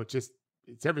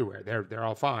 It's everywhere. They're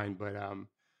all fine, but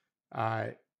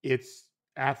it's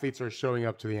athletes are showing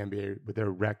up to the NBA with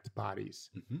their wrecked bodies.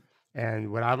 Mm-hmm.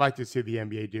 And what I'd like to see the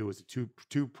NBA do is a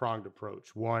two-pronged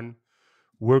approach. One,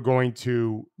 we're going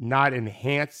to not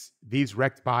enhance these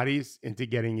wrecked bodies into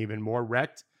getting even more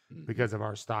wrecked because of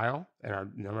our style and our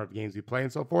number of games we play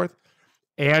and so forth.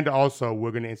 And also,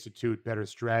 we're going to institute better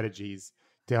strategies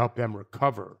to help them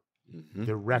recover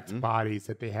the wrecked bodies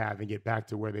that they have and get back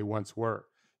to where they once were.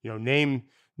 Name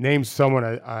someone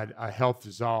a health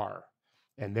czar,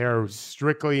 and they're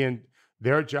strictly in.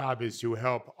 Their job is to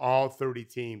help all 30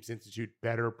 teams institute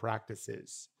better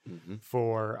practices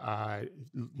for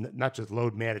not just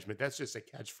load management. That's just a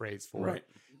catchphrase for it.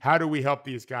 How do we help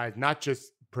these guys not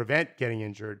just prevent getting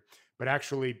injured, but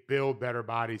actually build better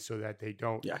bodies so that they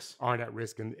aren't at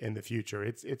risk in the future?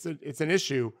 It's an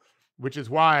issue, which is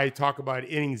why I talk about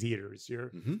innings eaters.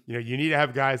 You need to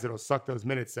have guys that'll suck those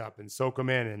minutes up and soak them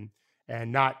in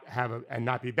and not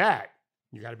be bad.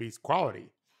 You got to be quality.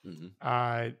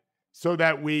 So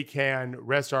that we can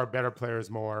rest our better players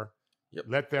more,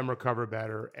 let them recover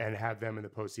better, and have them in the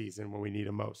postseason when we need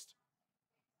them most.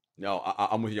 No,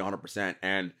 I'm with you 100%.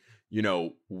 And,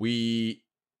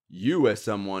 you as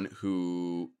someone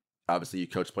who, obviously you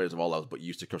coach players of all levels, but you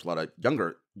used to coach a lot of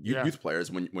younger youth players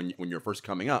when you're first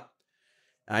coming up.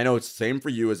 And I know it's the same for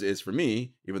you as it is for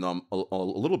me, even though I'm a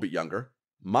little bit younger.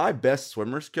 My best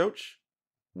swimmers coach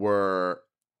were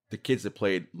the kids that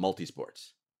played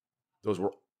multi-sports. Those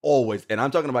were always, and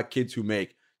I'm talking about kids who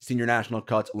make senior national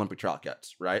cuts, Olympic trial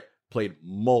cuts, right? Played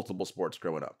multiple sports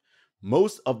growing up.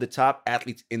 Most of the top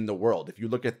athletes in the world, if you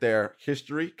look at their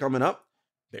history coming up,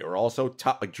 they were also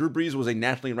top. Like Drew Brees was a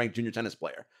nationally ranked junior tennis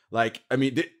player. Like, I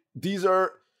mean, these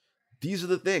are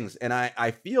the things. And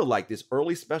I feel like this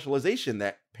early specialization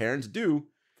that parents do,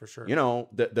 for sure.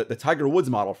 The Tiger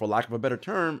Woods model, for lack of a better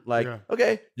term,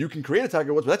 okay, you can create a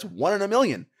Tiger Woods, but that's 1 in a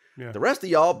million. Yeah. The rest of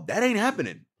y'all, that ain't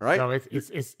happening, right? No,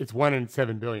 it's 1 in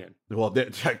 7 billion. Well,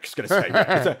 I'm just gonna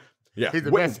say, he's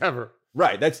the best ever.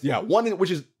 Right, that's one,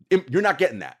 which is you're not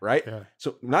getting that, right? Yeah.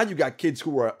 So now you got kids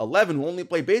who are 11 who only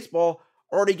play baseball,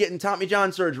 already getting Tommy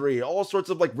John surgery, all sorts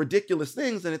of like ridiculous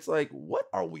things, and it's like, what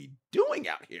are we doing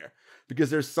out here? Because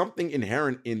there's something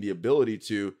inherent in the ability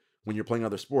to, when you're playing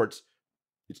other sports,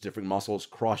 it's different muscles,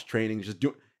 cross training,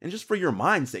 just for your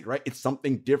mind's sake, right? It's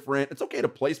something different. It's okay to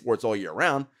play sports all year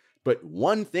round. But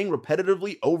one thing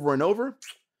repetitively over and over,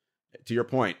 to your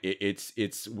point,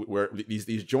 it's where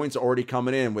these joints are already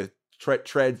coming in with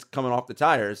treads coming off the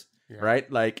tires, right?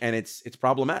 Like, and it's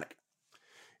problematic.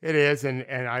 It is, and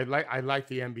I like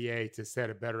the NBA to set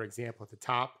a better example at the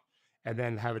top, and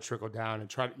then have it trickle down and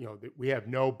try to, we have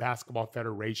no basketball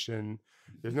federation.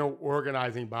 There's no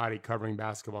organizing body covering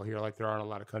basketball here like there are in a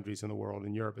lot of countries in the world,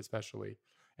 in Europe especially,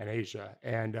 and Asia,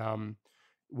 and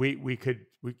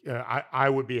I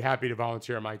would be happy to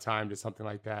volunteer my time to something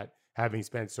like that, having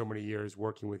spent so many years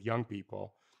working with young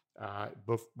people,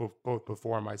 both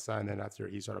before my son and after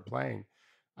he started playing.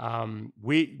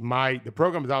 The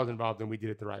programs I was involved in, we did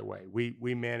it the right way.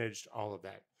 We managed all of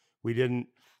that. We didn't,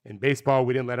 in baseball,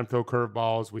 we didn't let them throw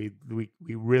curveballs. We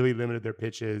really limited their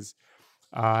pitches.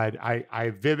 I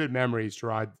have vivid memories,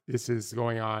 Gerard. This is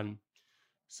going on.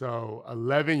 So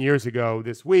 11 years ago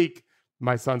this week,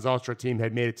 my son's All-Star team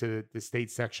had made it to the state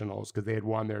sectionals because they had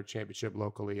won their championship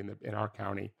locally in our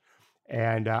county.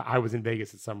 And I was in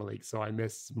Vegas at Summer League, so I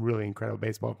missed some really incredible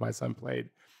baseball if my son played.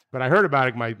 But I heard about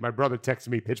it. My brother texted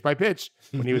me pitch by pitch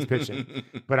when he was pitching.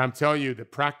 But I'm telling you, the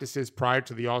practices prior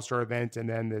to the All-Star event and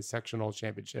then the sectional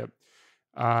championship,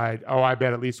 I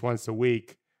bet at least once a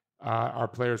week, our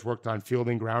players worked on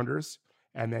fielding grounders,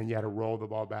 and then you had to roll the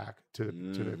ball back to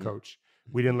the coach.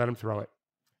 We didn't let him throw it.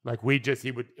 Like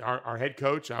our head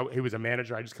coach, he was a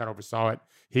manager. I just kind of oversaw it.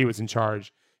 He was in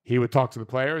charge. He would talk to the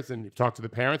players and talk to the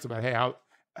parents about, hey, how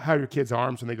are your kids'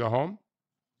 arms when they go home?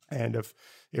 And if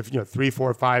 3,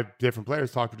 4, 5 different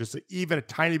players talk to just even a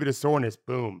tiny bit of soreness,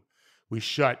 boom, we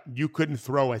shut. You couldn't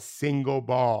throw a single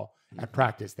ball at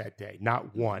practice that day,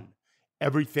 not one.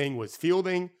 Everything was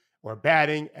fielding or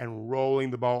batting and rolling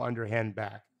the ball underhand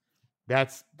back.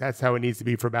 That's how it needs to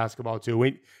be for basketball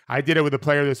too. I did it with a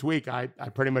player this week. I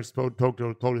pretty much told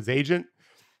his agent,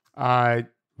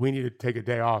 we need to take a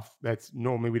day off. That's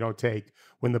normally we don't take.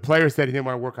 When the player said he didn't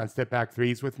want to work on step back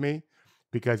threes with me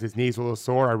because his knees were a little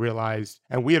sore, I realized,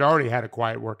 and we had already had a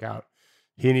quiet workout,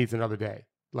 he needs another day.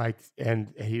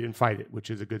 And he didn't fight it, which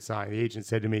is a good sign. The agent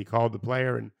said to me, he called the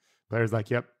player, and the player's like,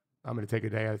 yep, I'm going to take a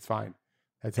day. That's fine.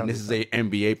 That's And this is a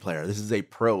NBA player. This is a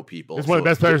pro, people. He's one of the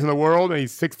best players in the world, and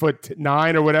he's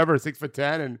 6'9" or whatever,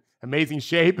 6'10", and amazing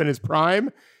shape in his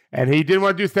prime. And he didn't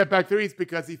want to do step back threes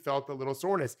because he felt a little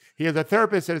soreness. He has a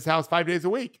therapist at his house 5 days a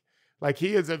week. Like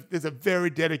he is a very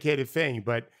dedicated thing.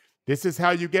 But this is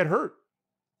how you get hurt.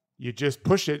 You just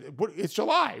push it. It's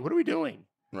July. What are we doing?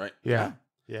 Right. Yeah.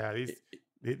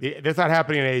 That's not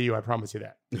happening in AAU. I promise you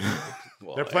that.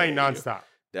 Well, they're playing nonstop.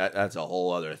 That's a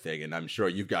whole other thing, and I'm sure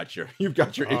you've got your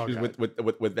issues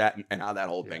with that and how that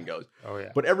whole thing goes. Oh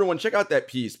yeah. But everyone, check out that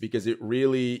piece because it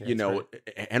really,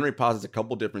 Henry posits a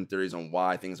couple different theories on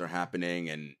why things are happening,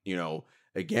 and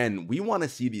again, we want to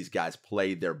see these guys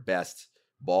play their best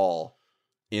ball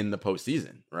in the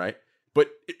postseason, right? But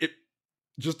it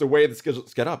just the way the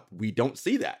schedule's set up, we don't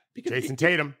see that because Jason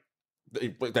Tatum.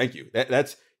 Thank you.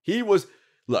 He was.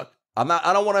 Look, I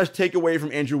don't want to take away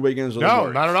from Andrew Wiggins.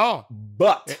 No, not at all.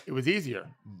 But it was easier.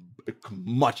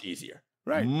 Much easier.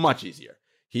 Right. Much easier.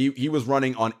 He was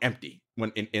running on empty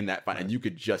when in that fight, and you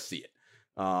could just see it.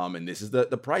 And this is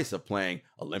the price of playing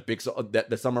Olympics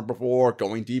the summer before,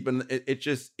 going deep, and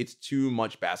it's too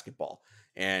much basketball.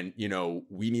 And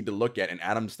we need to look at. And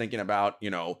Adam's thinking about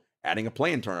adding a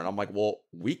play-in tournament. I'm like, well,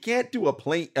 we can't do a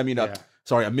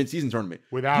mid-season tournament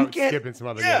without skipping some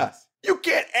other games. You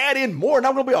can't add in more. Now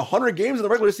we're going to be 100 games in the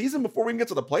regular season before we can get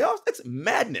to the playoffs. That's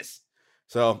madness.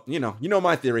 So, you know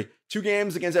my theory. 2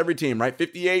 games against every team, right?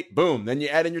 58, boom. Then you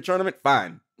add in your tournament,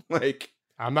 fine.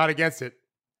 I'm not against it.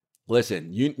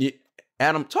 Listen, you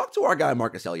Adam, talk to our guy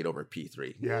Marcus Elliott over at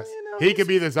P3. Yes, he could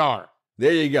be the czar.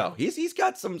 There you go. He's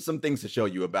got some things to show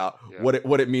you about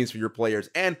what it means for your players.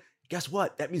 And guess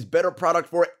what? That means better product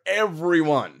for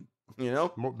everyone.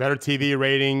 Better TV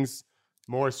ratings,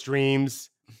 more streams.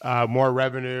 More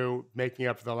revenue, making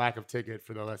up for the lack of ticket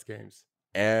for the less games.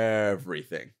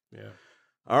 Everything. Yeah.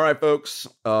 All right, folks.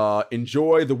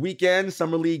 Enjoy the weekend.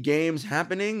 Summer League games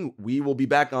happening. We will be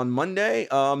back on Monday.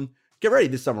 Get ready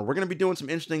this summer. We're going to be doing some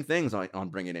interesting things on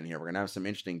Bring It In here. We're going to have some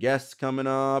interesting guests coming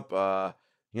up.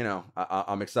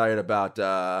 I'm excited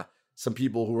about some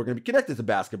people who are going to be connected to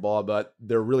basketball, but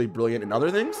they're really brilliant in other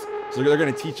things. So they're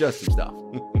going to teach us some stuff.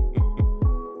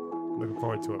 Looking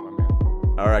forward to it, my man.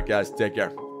 All right, guys. Take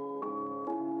care.